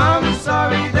 Whoa, I'm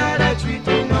sorry that I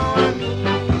treated her mean.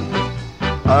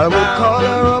 I would call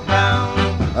her up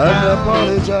and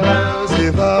apologize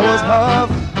if I was half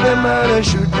the man I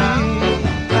should be.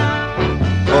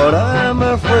 But I'm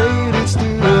afraid it's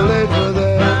too late for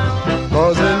that,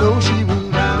 'cause I know she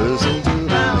won't listen to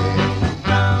me.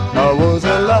 I was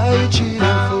a lie,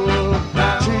 cheating fool,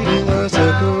 treating her so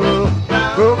cruel.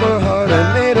 Broke her heart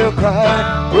and made her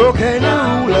cry. Broke any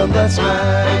rule and that's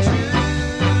my true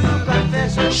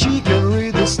confession. She can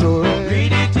read the story.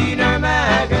 Read it in her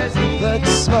magazine.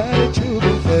 That's my true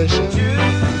confession. True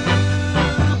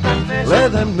confession.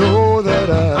 Let them know that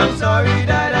I'm sorry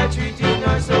that I treated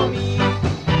her so mean.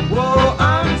 Whoa,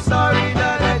 I'm sorry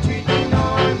that I treated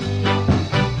her mean.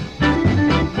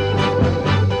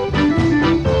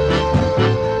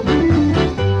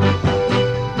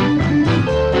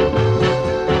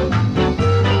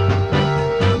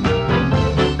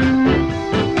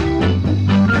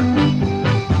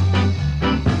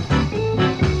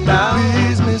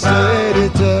 Please, Mr.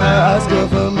 Editor, ask her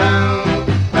for me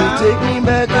to take me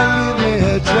back and give me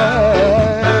a try.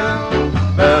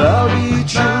 And I'll be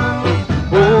true,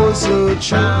 oh so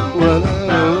true, when I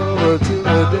love her till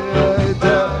the day I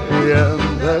die.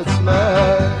 And that's my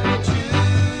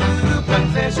true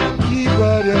confession. Keep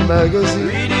out your magazine.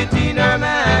 Read it in her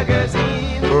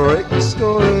magazine. Break the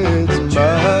story, it's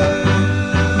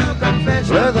mine.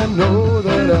 Confession. Let them know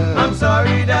that I'm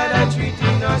sorry that I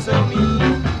treated her so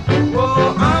mean.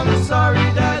 Oh, I'm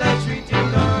sorry that I treated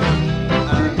her mean.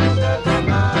 And that's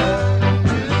my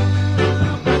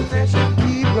true confession.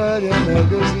 Keep out your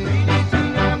magazine. Read it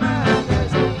in her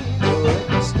magazine. Break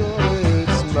the story,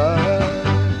 it's mine.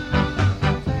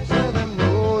 Let them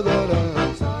know that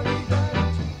I'm sorry that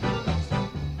I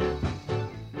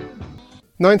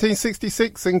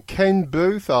 1966 and Ken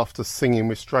Booth, after singing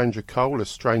with Stranger Cole as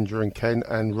Stranger and Ken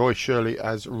and Roy Shirley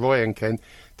as Roy and Ken,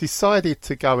 decided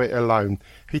to go it alone.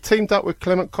 He teamed up with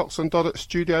Clement Coxsone Dodd at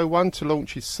Studio One to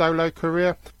launch his solo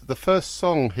career. The first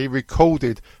song he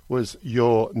recorded was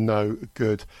You're No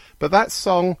Good. But that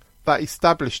song that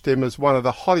established him as one of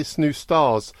the hottest new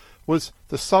stars was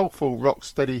the soulful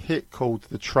rocksteady hit called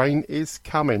The Train Is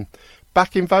Coming.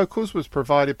 Backing vocals was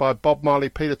provided by Bob Marley,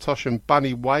 Peter Tosh and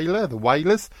Bunny Wailer, the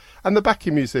Wailers, and the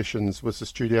backing musicians was the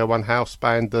Studio One house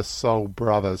band, the Soul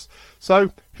Brothers.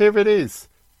 So here it is,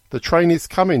 The Train Is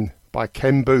Coming by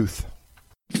Ken Booth.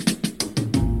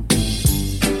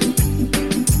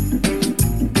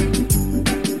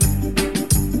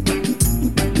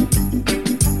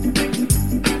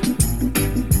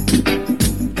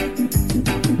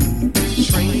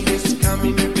 Train is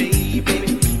coming, baby.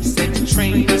 Said the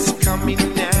train is coming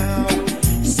now.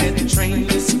 Said the train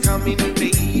is coming,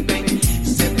 baby.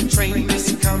 Said the train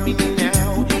is coming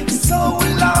now. So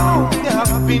long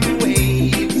I've been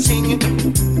waiting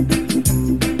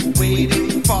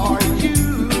for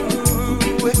you.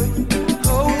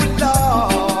 Oh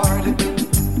Lord,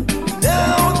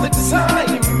 now the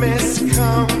time has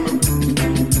come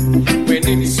when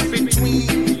it's between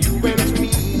you and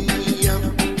me.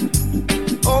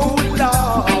 Oh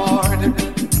Lord,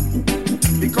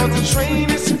 because the train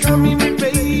is coming,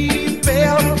 baby.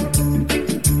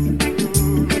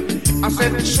 I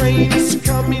said the train is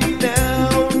coming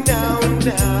now, now,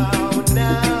 now,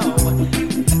 now.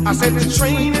 I said the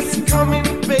train is coming,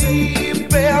 baby.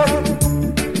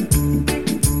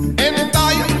 And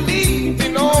I am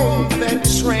leaving on that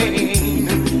train,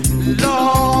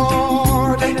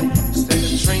 Lord. I said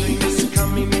the train is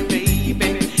coming,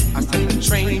 baby. I said the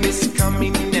train is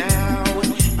coming now.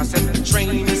 I said the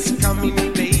train is coming,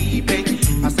 baby.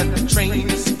 I said the train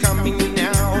is coming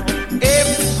now.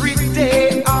 Every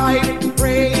day I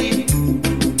pray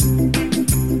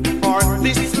for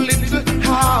this little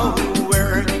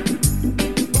hour.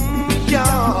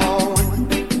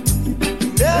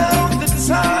 Now the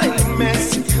time has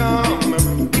come,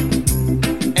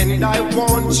 and I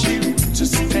want you to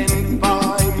stand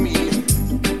by me.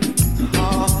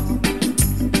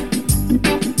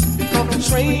 Because the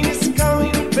train is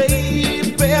coming,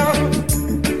 baby.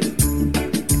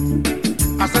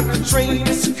 I said the train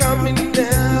is coming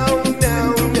now,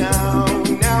 now, now,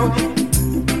 now.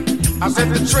 I said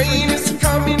the train is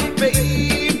coming, baby.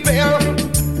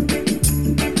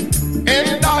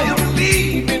 And I am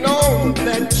leaving on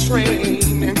that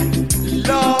train,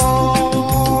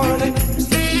 Lord.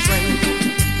 The train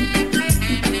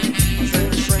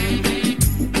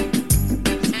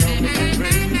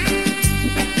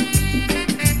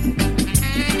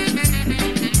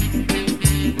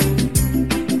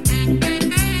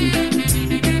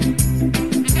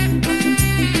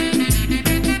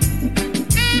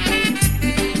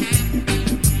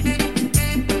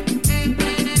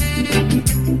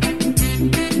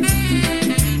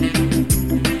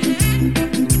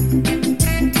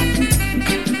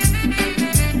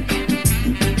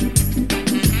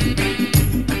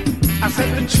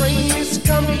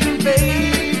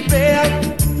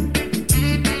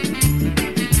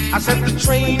I said the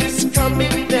train is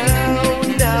coming now,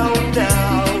 now,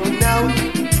 now, now.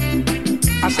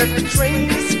 I said the train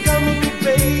is coming,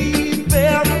 baby,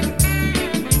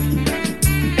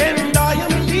 and I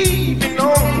am leaving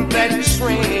on that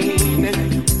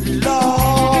train,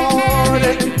 Lord. I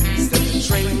said the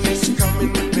train is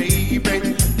coming, baby.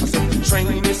 I said the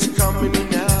train is coming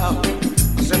now.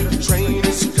 I said the train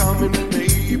is coming,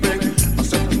 baby. I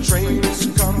said the train is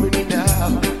coming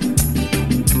now.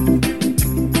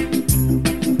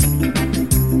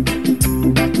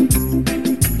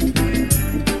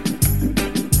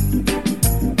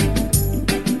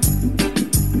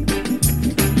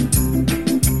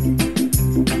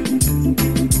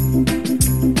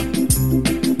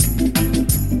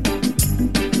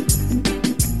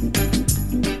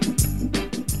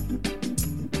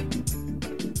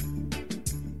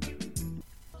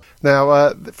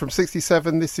 Now, from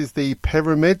 67, this is the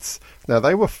Pyramids. Now,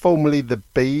 they were formerly the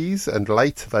Bees, and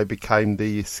later they became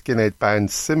the skinhead band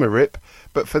Symarip.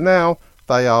 But for now,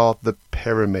 they are the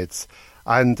Pyramids.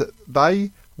 And they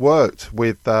worked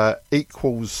with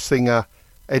Equals singer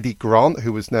Eddie Grant,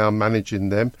 who was now managing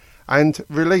them, and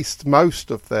released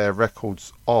most of their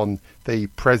records on the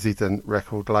President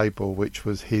record label, which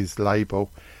was his label.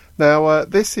 Now,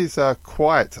 this is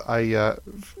quite a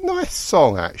nice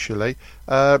song, actually.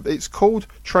 It's called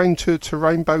Train to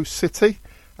Rainbow City,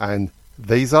 and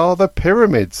these are the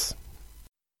Pyramids.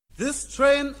 This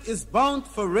train is bound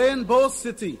for Rainbow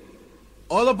City.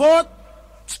 All aboard!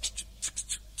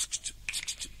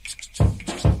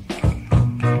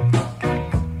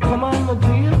 Come on, my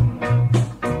dear.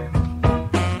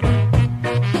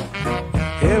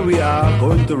 Here we are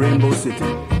going to Rainbow City.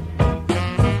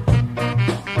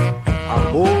 A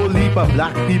whole heap of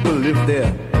black people live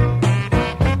there.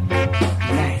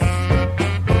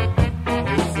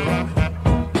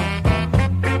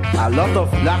 A lot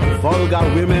of black vulgar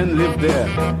women live there.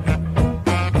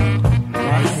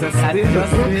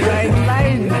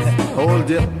 Hold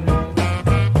it.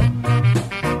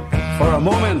 For a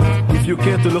moment, if you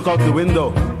care to look out the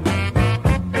window,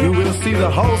 you will see the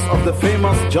house of the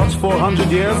famous Judge 400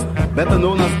 years, better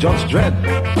known as Judge Dredd.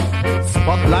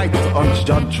 Spotlight on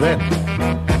Judge Dredd.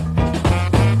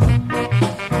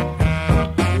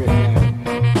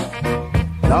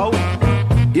 Now,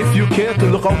 if you care to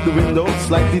look out the window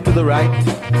slightly to the right,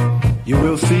 you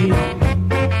will see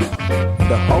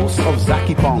the house of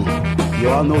Zaki Pong. You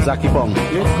all know Zaki Pong?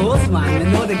 Of course, man.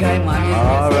 I know the guy, man.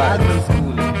 All right.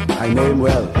 I know him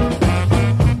well.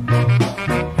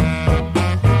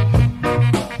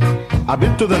 A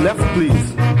bit to the left,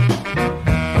 please.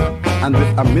 And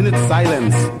with a minute's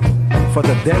silence for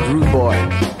the dead rude boy,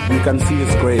 you can see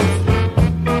his grave.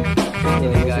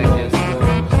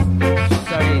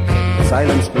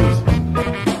 Silence, please.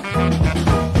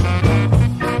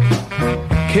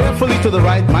 Carefully to the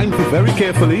right, mindful, very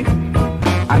carefully,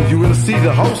 and you will see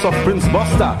the house of Prince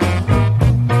Buster.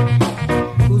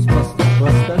 Who's Buster?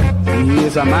 Buster? He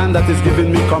is a man that is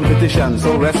giving me competition,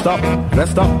 so rest up,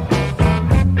 rest up.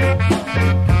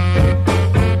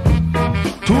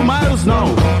 2 miles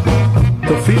now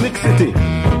to Phoenix City.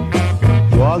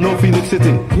 You all know Phoenix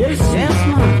City? Yes, yes,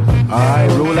 man.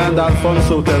 Alright, Roland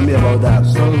Alfonso, tell me about that.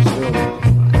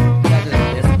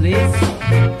 Yes, please.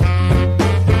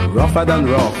 Rougher than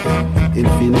rough in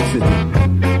Phoenix City.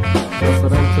 That's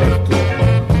what I'm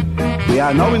saying. We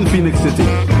are now in Phoenix City.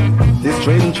 This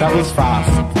train travels fast.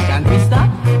 Can't we stop?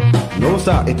 No,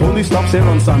 sir. It only stops here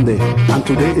on Sunday, and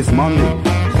today is Monday.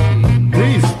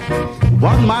 Please,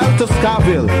 1 mile to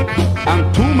Scarville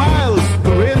and 2 miles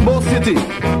to Rainbow City.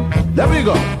 There we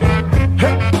go.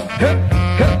 Hey, hey,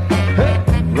 hey, hey.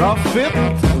 Rough it.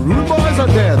 Rude boys are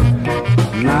dead.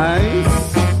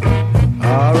 Nice.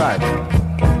 All right.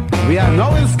 We are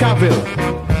now in Scarville.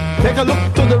 Take a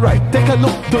look to the right. Take a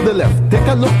look to the left. Take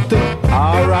a look to...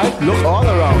 All right. Look all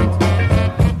around.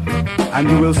 And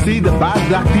you will see the bad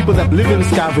black people that live in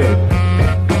Scarville.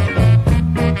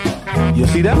 You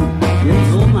see them?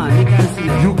 Yes, no, man. You can't see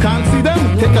them. You can't see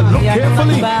them? Take a look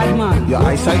carefully. Bad, man. Your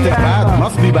eyesight is bad.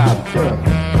 Must be bad.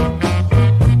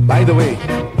 By the way,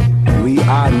 we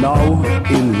are now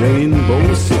in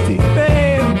Rainbow City.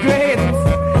 Babe, great.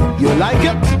 You like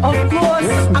it? Of course.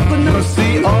 Yes. I could not You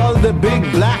see all the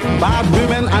big black bad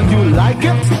women and you like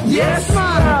it? Yes,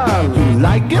 man. You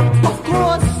like it? Of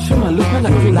course. Sure, man, look at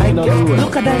that thing. Like it?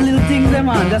 Look at that little thing there,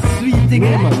 man. That sweet thing.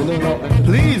 No, man,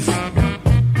 please.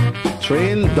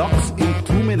 Train docks in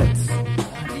 2 minutes.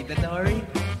 You better hurry.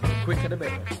 Quicker the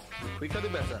better. Quicker the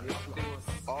better.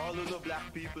 All of the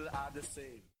black people are the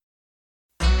same.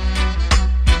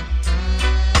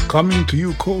 Coming to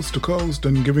you coast to coast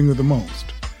and giving you the most.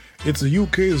 It's the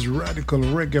UK's radical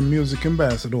reggae music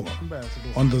ambassador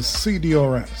on the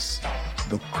CDRS,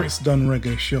 the Chris Dunn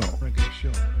Reggae Show.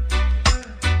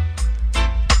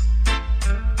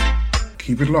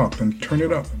 Keep it locked and turn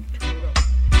it up.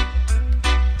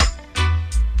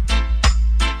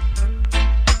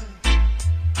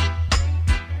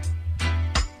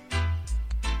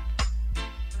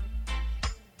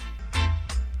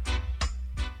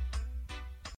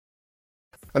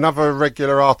 Another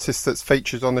regular artist that's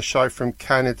featured on the show from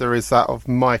Canada is that of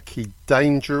Mikey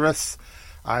Dangerous,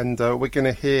 and we're going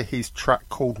to hear his track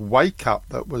called Wake Up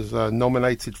that was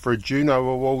nominated for a Juno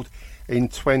Award in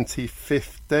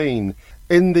 2015.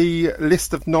 In the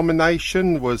list of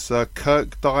nomination was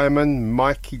Kirk Diamond,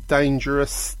 Mikey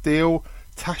Dangerous, Steele,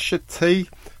 Tasha T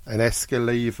and Esker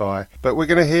Levi. But we're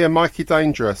going to hear Mikey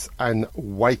Dangerous and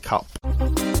Wake Up.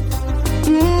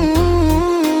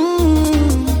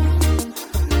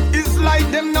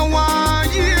 Like them no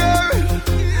one year,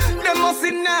 them must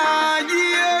in a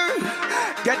year.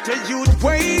 Get your youth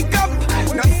wake up,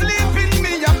 no sleeping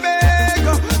me a beg.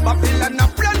 Babylon a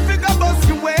plan figure bust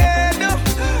you head.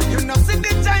 You know see the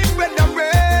time when the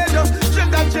red,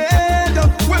 sugar jade.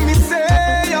 When me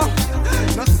say,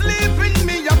 no sleeping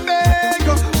me a beg.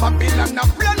 Babylon a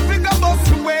plan figure bust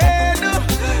you head.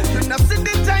 You know see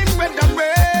the time when the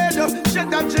red,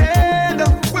 sugar jade.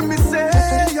 When me say.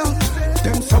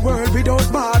 Them's a world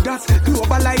without borders,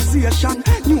 globalization,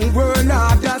 new world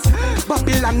orders.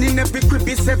 Babylon in every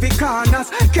crevice, every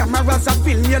corners. Cameras are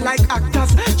film you like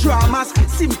actors, dramas.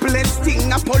 Simplest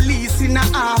thing, a police in a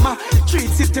armor.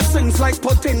 Treat citizens like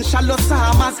potential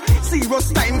Osamas.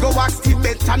 Serious time, go ask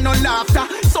Tibet and no laughter.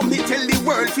 So me tell the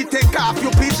world if you take off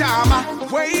your pyjama.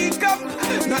 Wake up,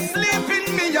 not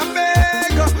sleeping me a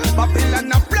beg.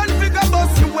 Babylon a plan figure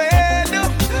bust you head.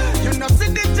 You know see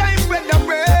the time when the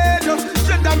red.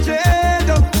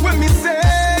 When me say,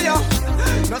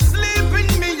 no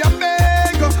sleeping me a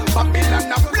beg.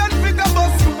 Babylon a plan figure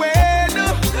bust you head.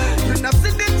 You know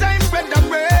see the time when the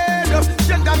red,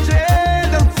 sugar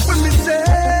jade. When me say,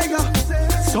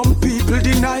 some people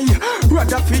deny,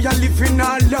 rather fear living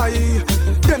a lie.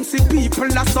 Them see people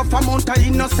that suffer amount of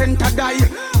innocent a die.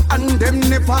 And them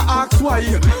never ask why.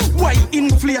 Why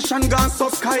inflation gone so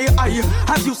sky high?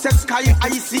 As you say sky high,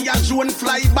 see a drone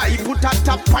fly by. Put a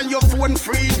tap on your phone,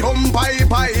 freedom bye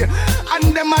bye.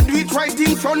 And them a do it right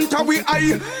in front of we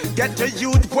eye. Get the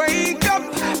youth wake up,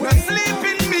 not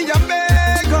sleeping me a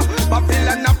beg.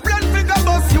 Babylon a plan figure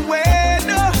bust you head.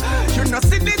 You know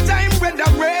see the time when the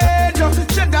red,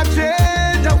 cheddar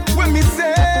jade. When me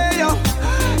say,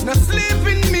 not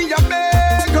sleeping me a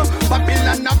beg.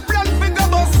 Babylon a plan figure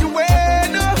bust you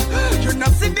head. You know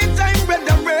see the time when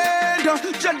the red,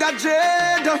 cheddar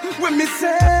jade. When me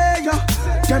say,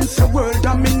 them say world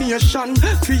domination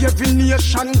for every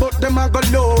nation, but them a go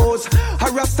lose. A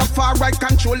Rastafari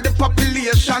control the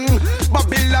population.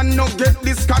 Babylon no get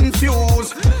this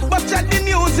confused. But at the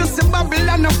news you see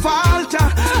Babylon no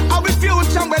falter. Our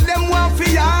future where them want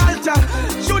fi alter.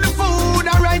 Through the food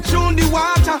and right through the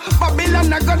water.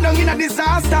 Babylon a go down in a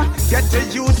disaster. Get the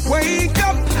youth wake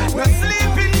up, no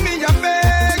sleeping me a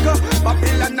beg.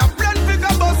 Babylon a plan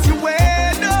figure bust you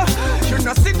head. You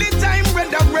know see the time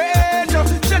when the red,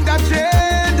 cheddar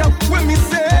jade. When me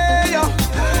say,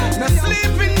 no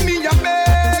sleeping me a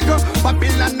beg.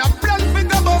 Babylon a plan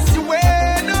figure bust you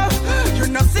head. You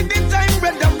know see the time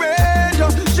when the red,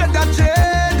 cheddar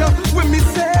jade. When me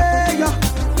say,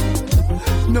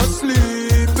 no sleeping.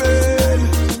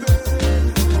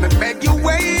 Me beg you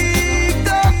wake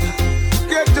up,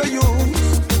 get to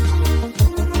use.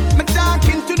 Me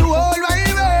talking to the whole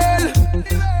wide world,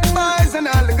 boys and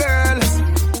all the girls.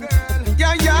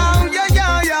 Yeah, yeah, yeah,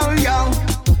 yeah, yeah,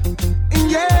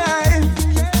 yeah.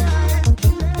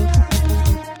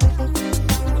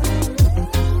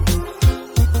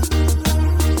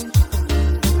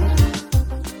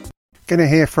 Gonna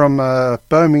hear from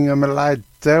Birmingham lad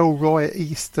Delroy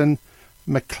Easton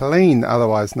McLean,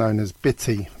 otherwise known as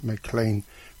Bitty McLean,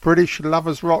 British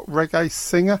lovers rock reggae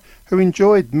singer who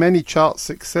enjoyed many chart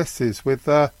successes with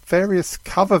various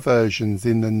cover versions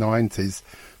in the 90s.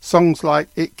 Songs like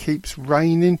It Keeps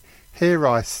Raining, Here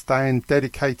I Stand,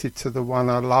 dedicated to the one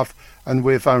I love, and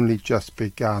We've Only Just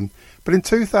Begun. But in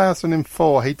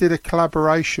 2004 he did a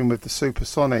collaboration with the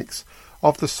Supersonics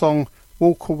of the song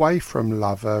Walk Away From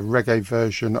Love, a reggae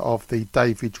version of the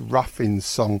David Ruffin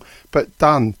song, but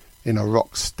done in a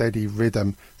rock-steady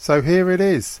rhythm. So here it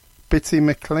is, Bitty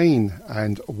McLean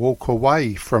and Walk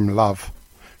Away From Love,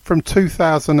 from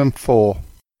 2004.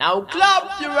 Now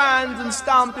clap your hands and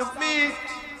stamp your feet.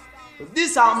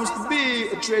 This happens to be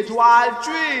a treat wild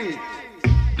treat.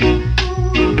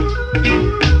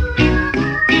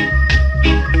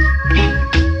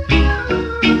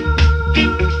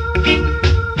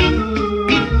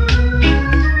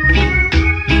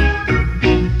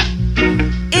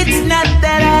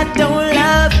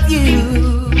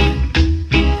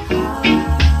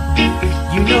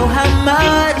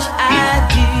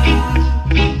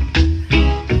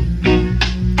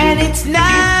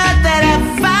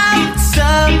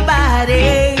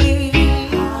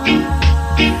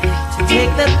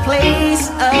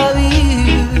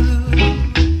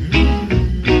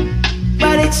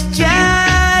 it's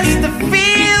just the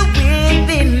feel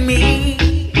within me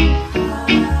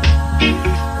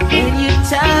when you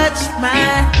touch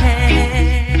my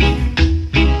hand,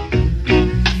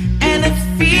 and a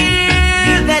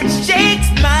fear that shakes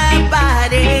my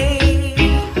body,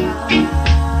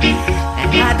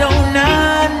 and I don't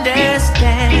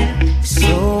understand,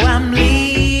 so I'm leaving.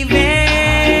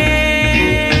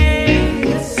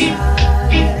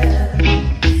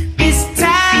 This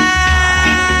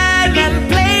time I'm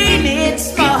playing it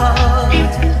smart.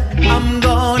 I'm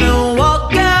gonna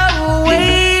walk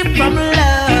away from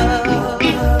love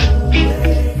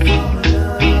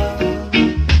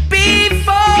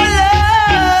before love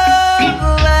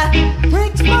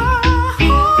breaks my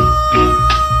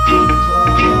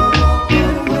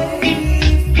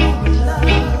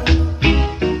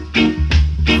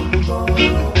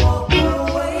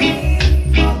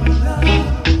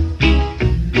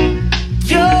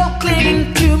You're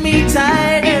clinging to me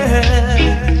tighter,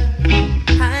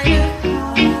 tighter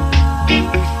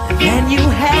than you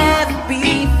have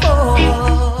before.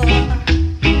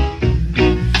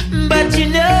 But you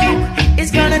know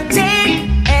it's gonna take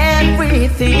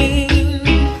everything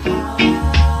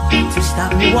to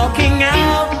stop me walking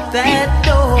out that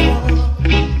door.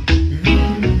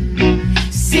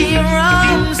 See your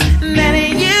arms that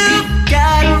you've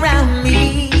got around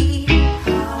me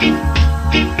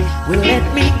will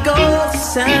let me go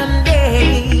someday.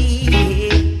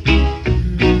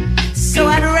 So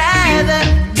I'd rather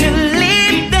to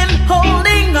leave than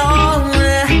holding on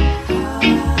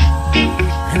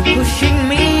and pushing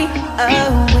me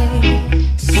away.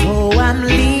 So I'm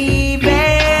leaving.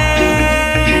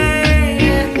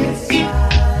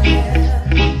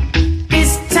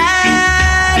 This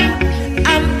time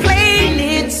I'm playing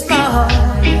it smart.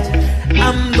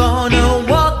 I'm gonna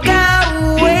walk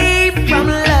away from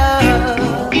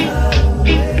love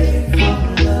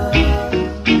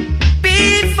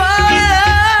before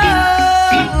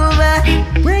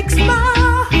love breaks my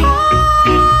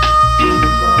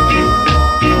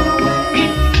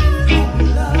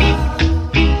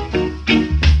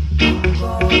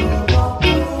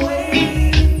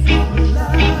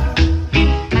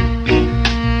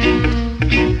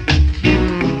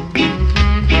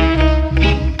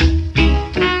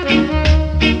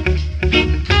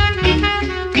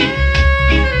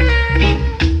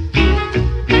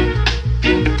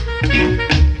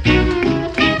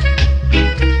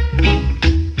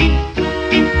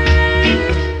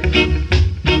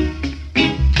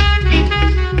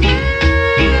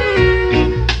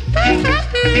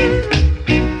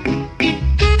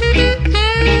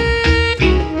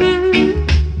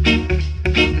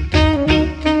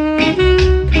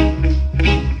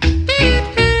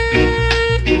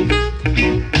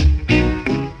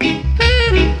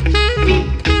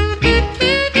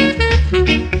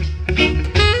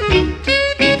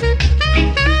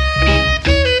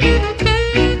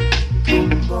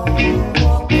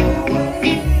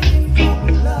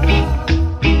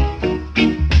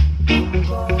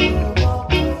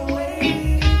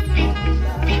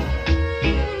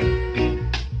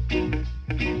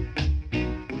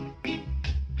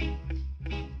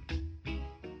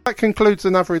That concludes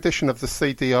another edition of the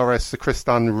CDRS, the Chris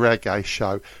Dunn Reggae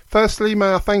Show. Firstly,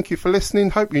 may I thank you for listening.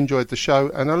 Hope you enjoyed the show,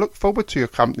 and I look forward to your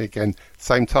company again,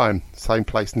 same time, same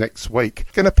place next week.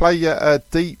 Going to play you a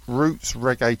deep roots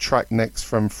reggae track next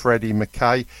from Freddie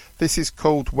McKay. This is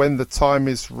called When the Time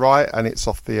Is Right, and it's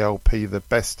off the LP The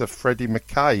Best of Freddie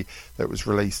McKay that was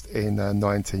released in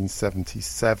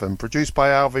 1977. Produced by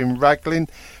Alvin Raglin.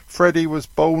 Freddie was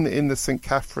born in the St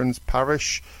Catherine's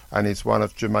Parish and is one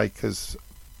of Jamaica's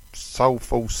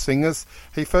soulful singers.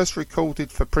 He first recorded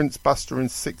for Prince Buster in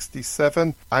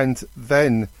 '67 and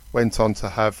then went on to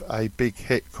have a big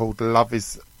hit called Love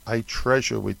Is a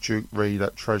Treasure with Duke Reid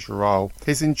at Treasure Isle.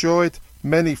 He's enjoyed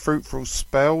many fruitful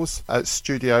spells at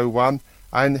Studio One,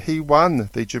 and he won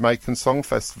the Jamaican Song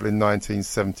Festival in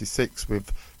 1976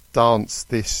 with Dance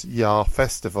This Yar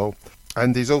Festival.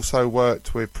 And he's also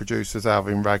worked with producers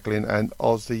Alvin Raglin and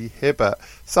Ozzie Hibbert.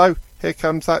 So here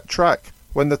comes that track,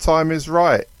 When the Time Is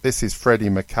Right. This is Freddie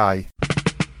McKay.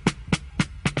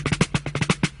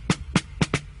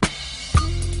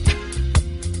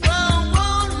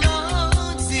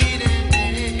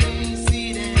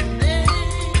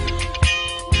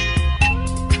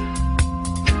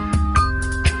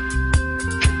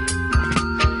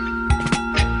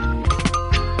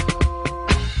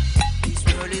 This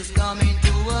world is coming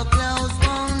to a close.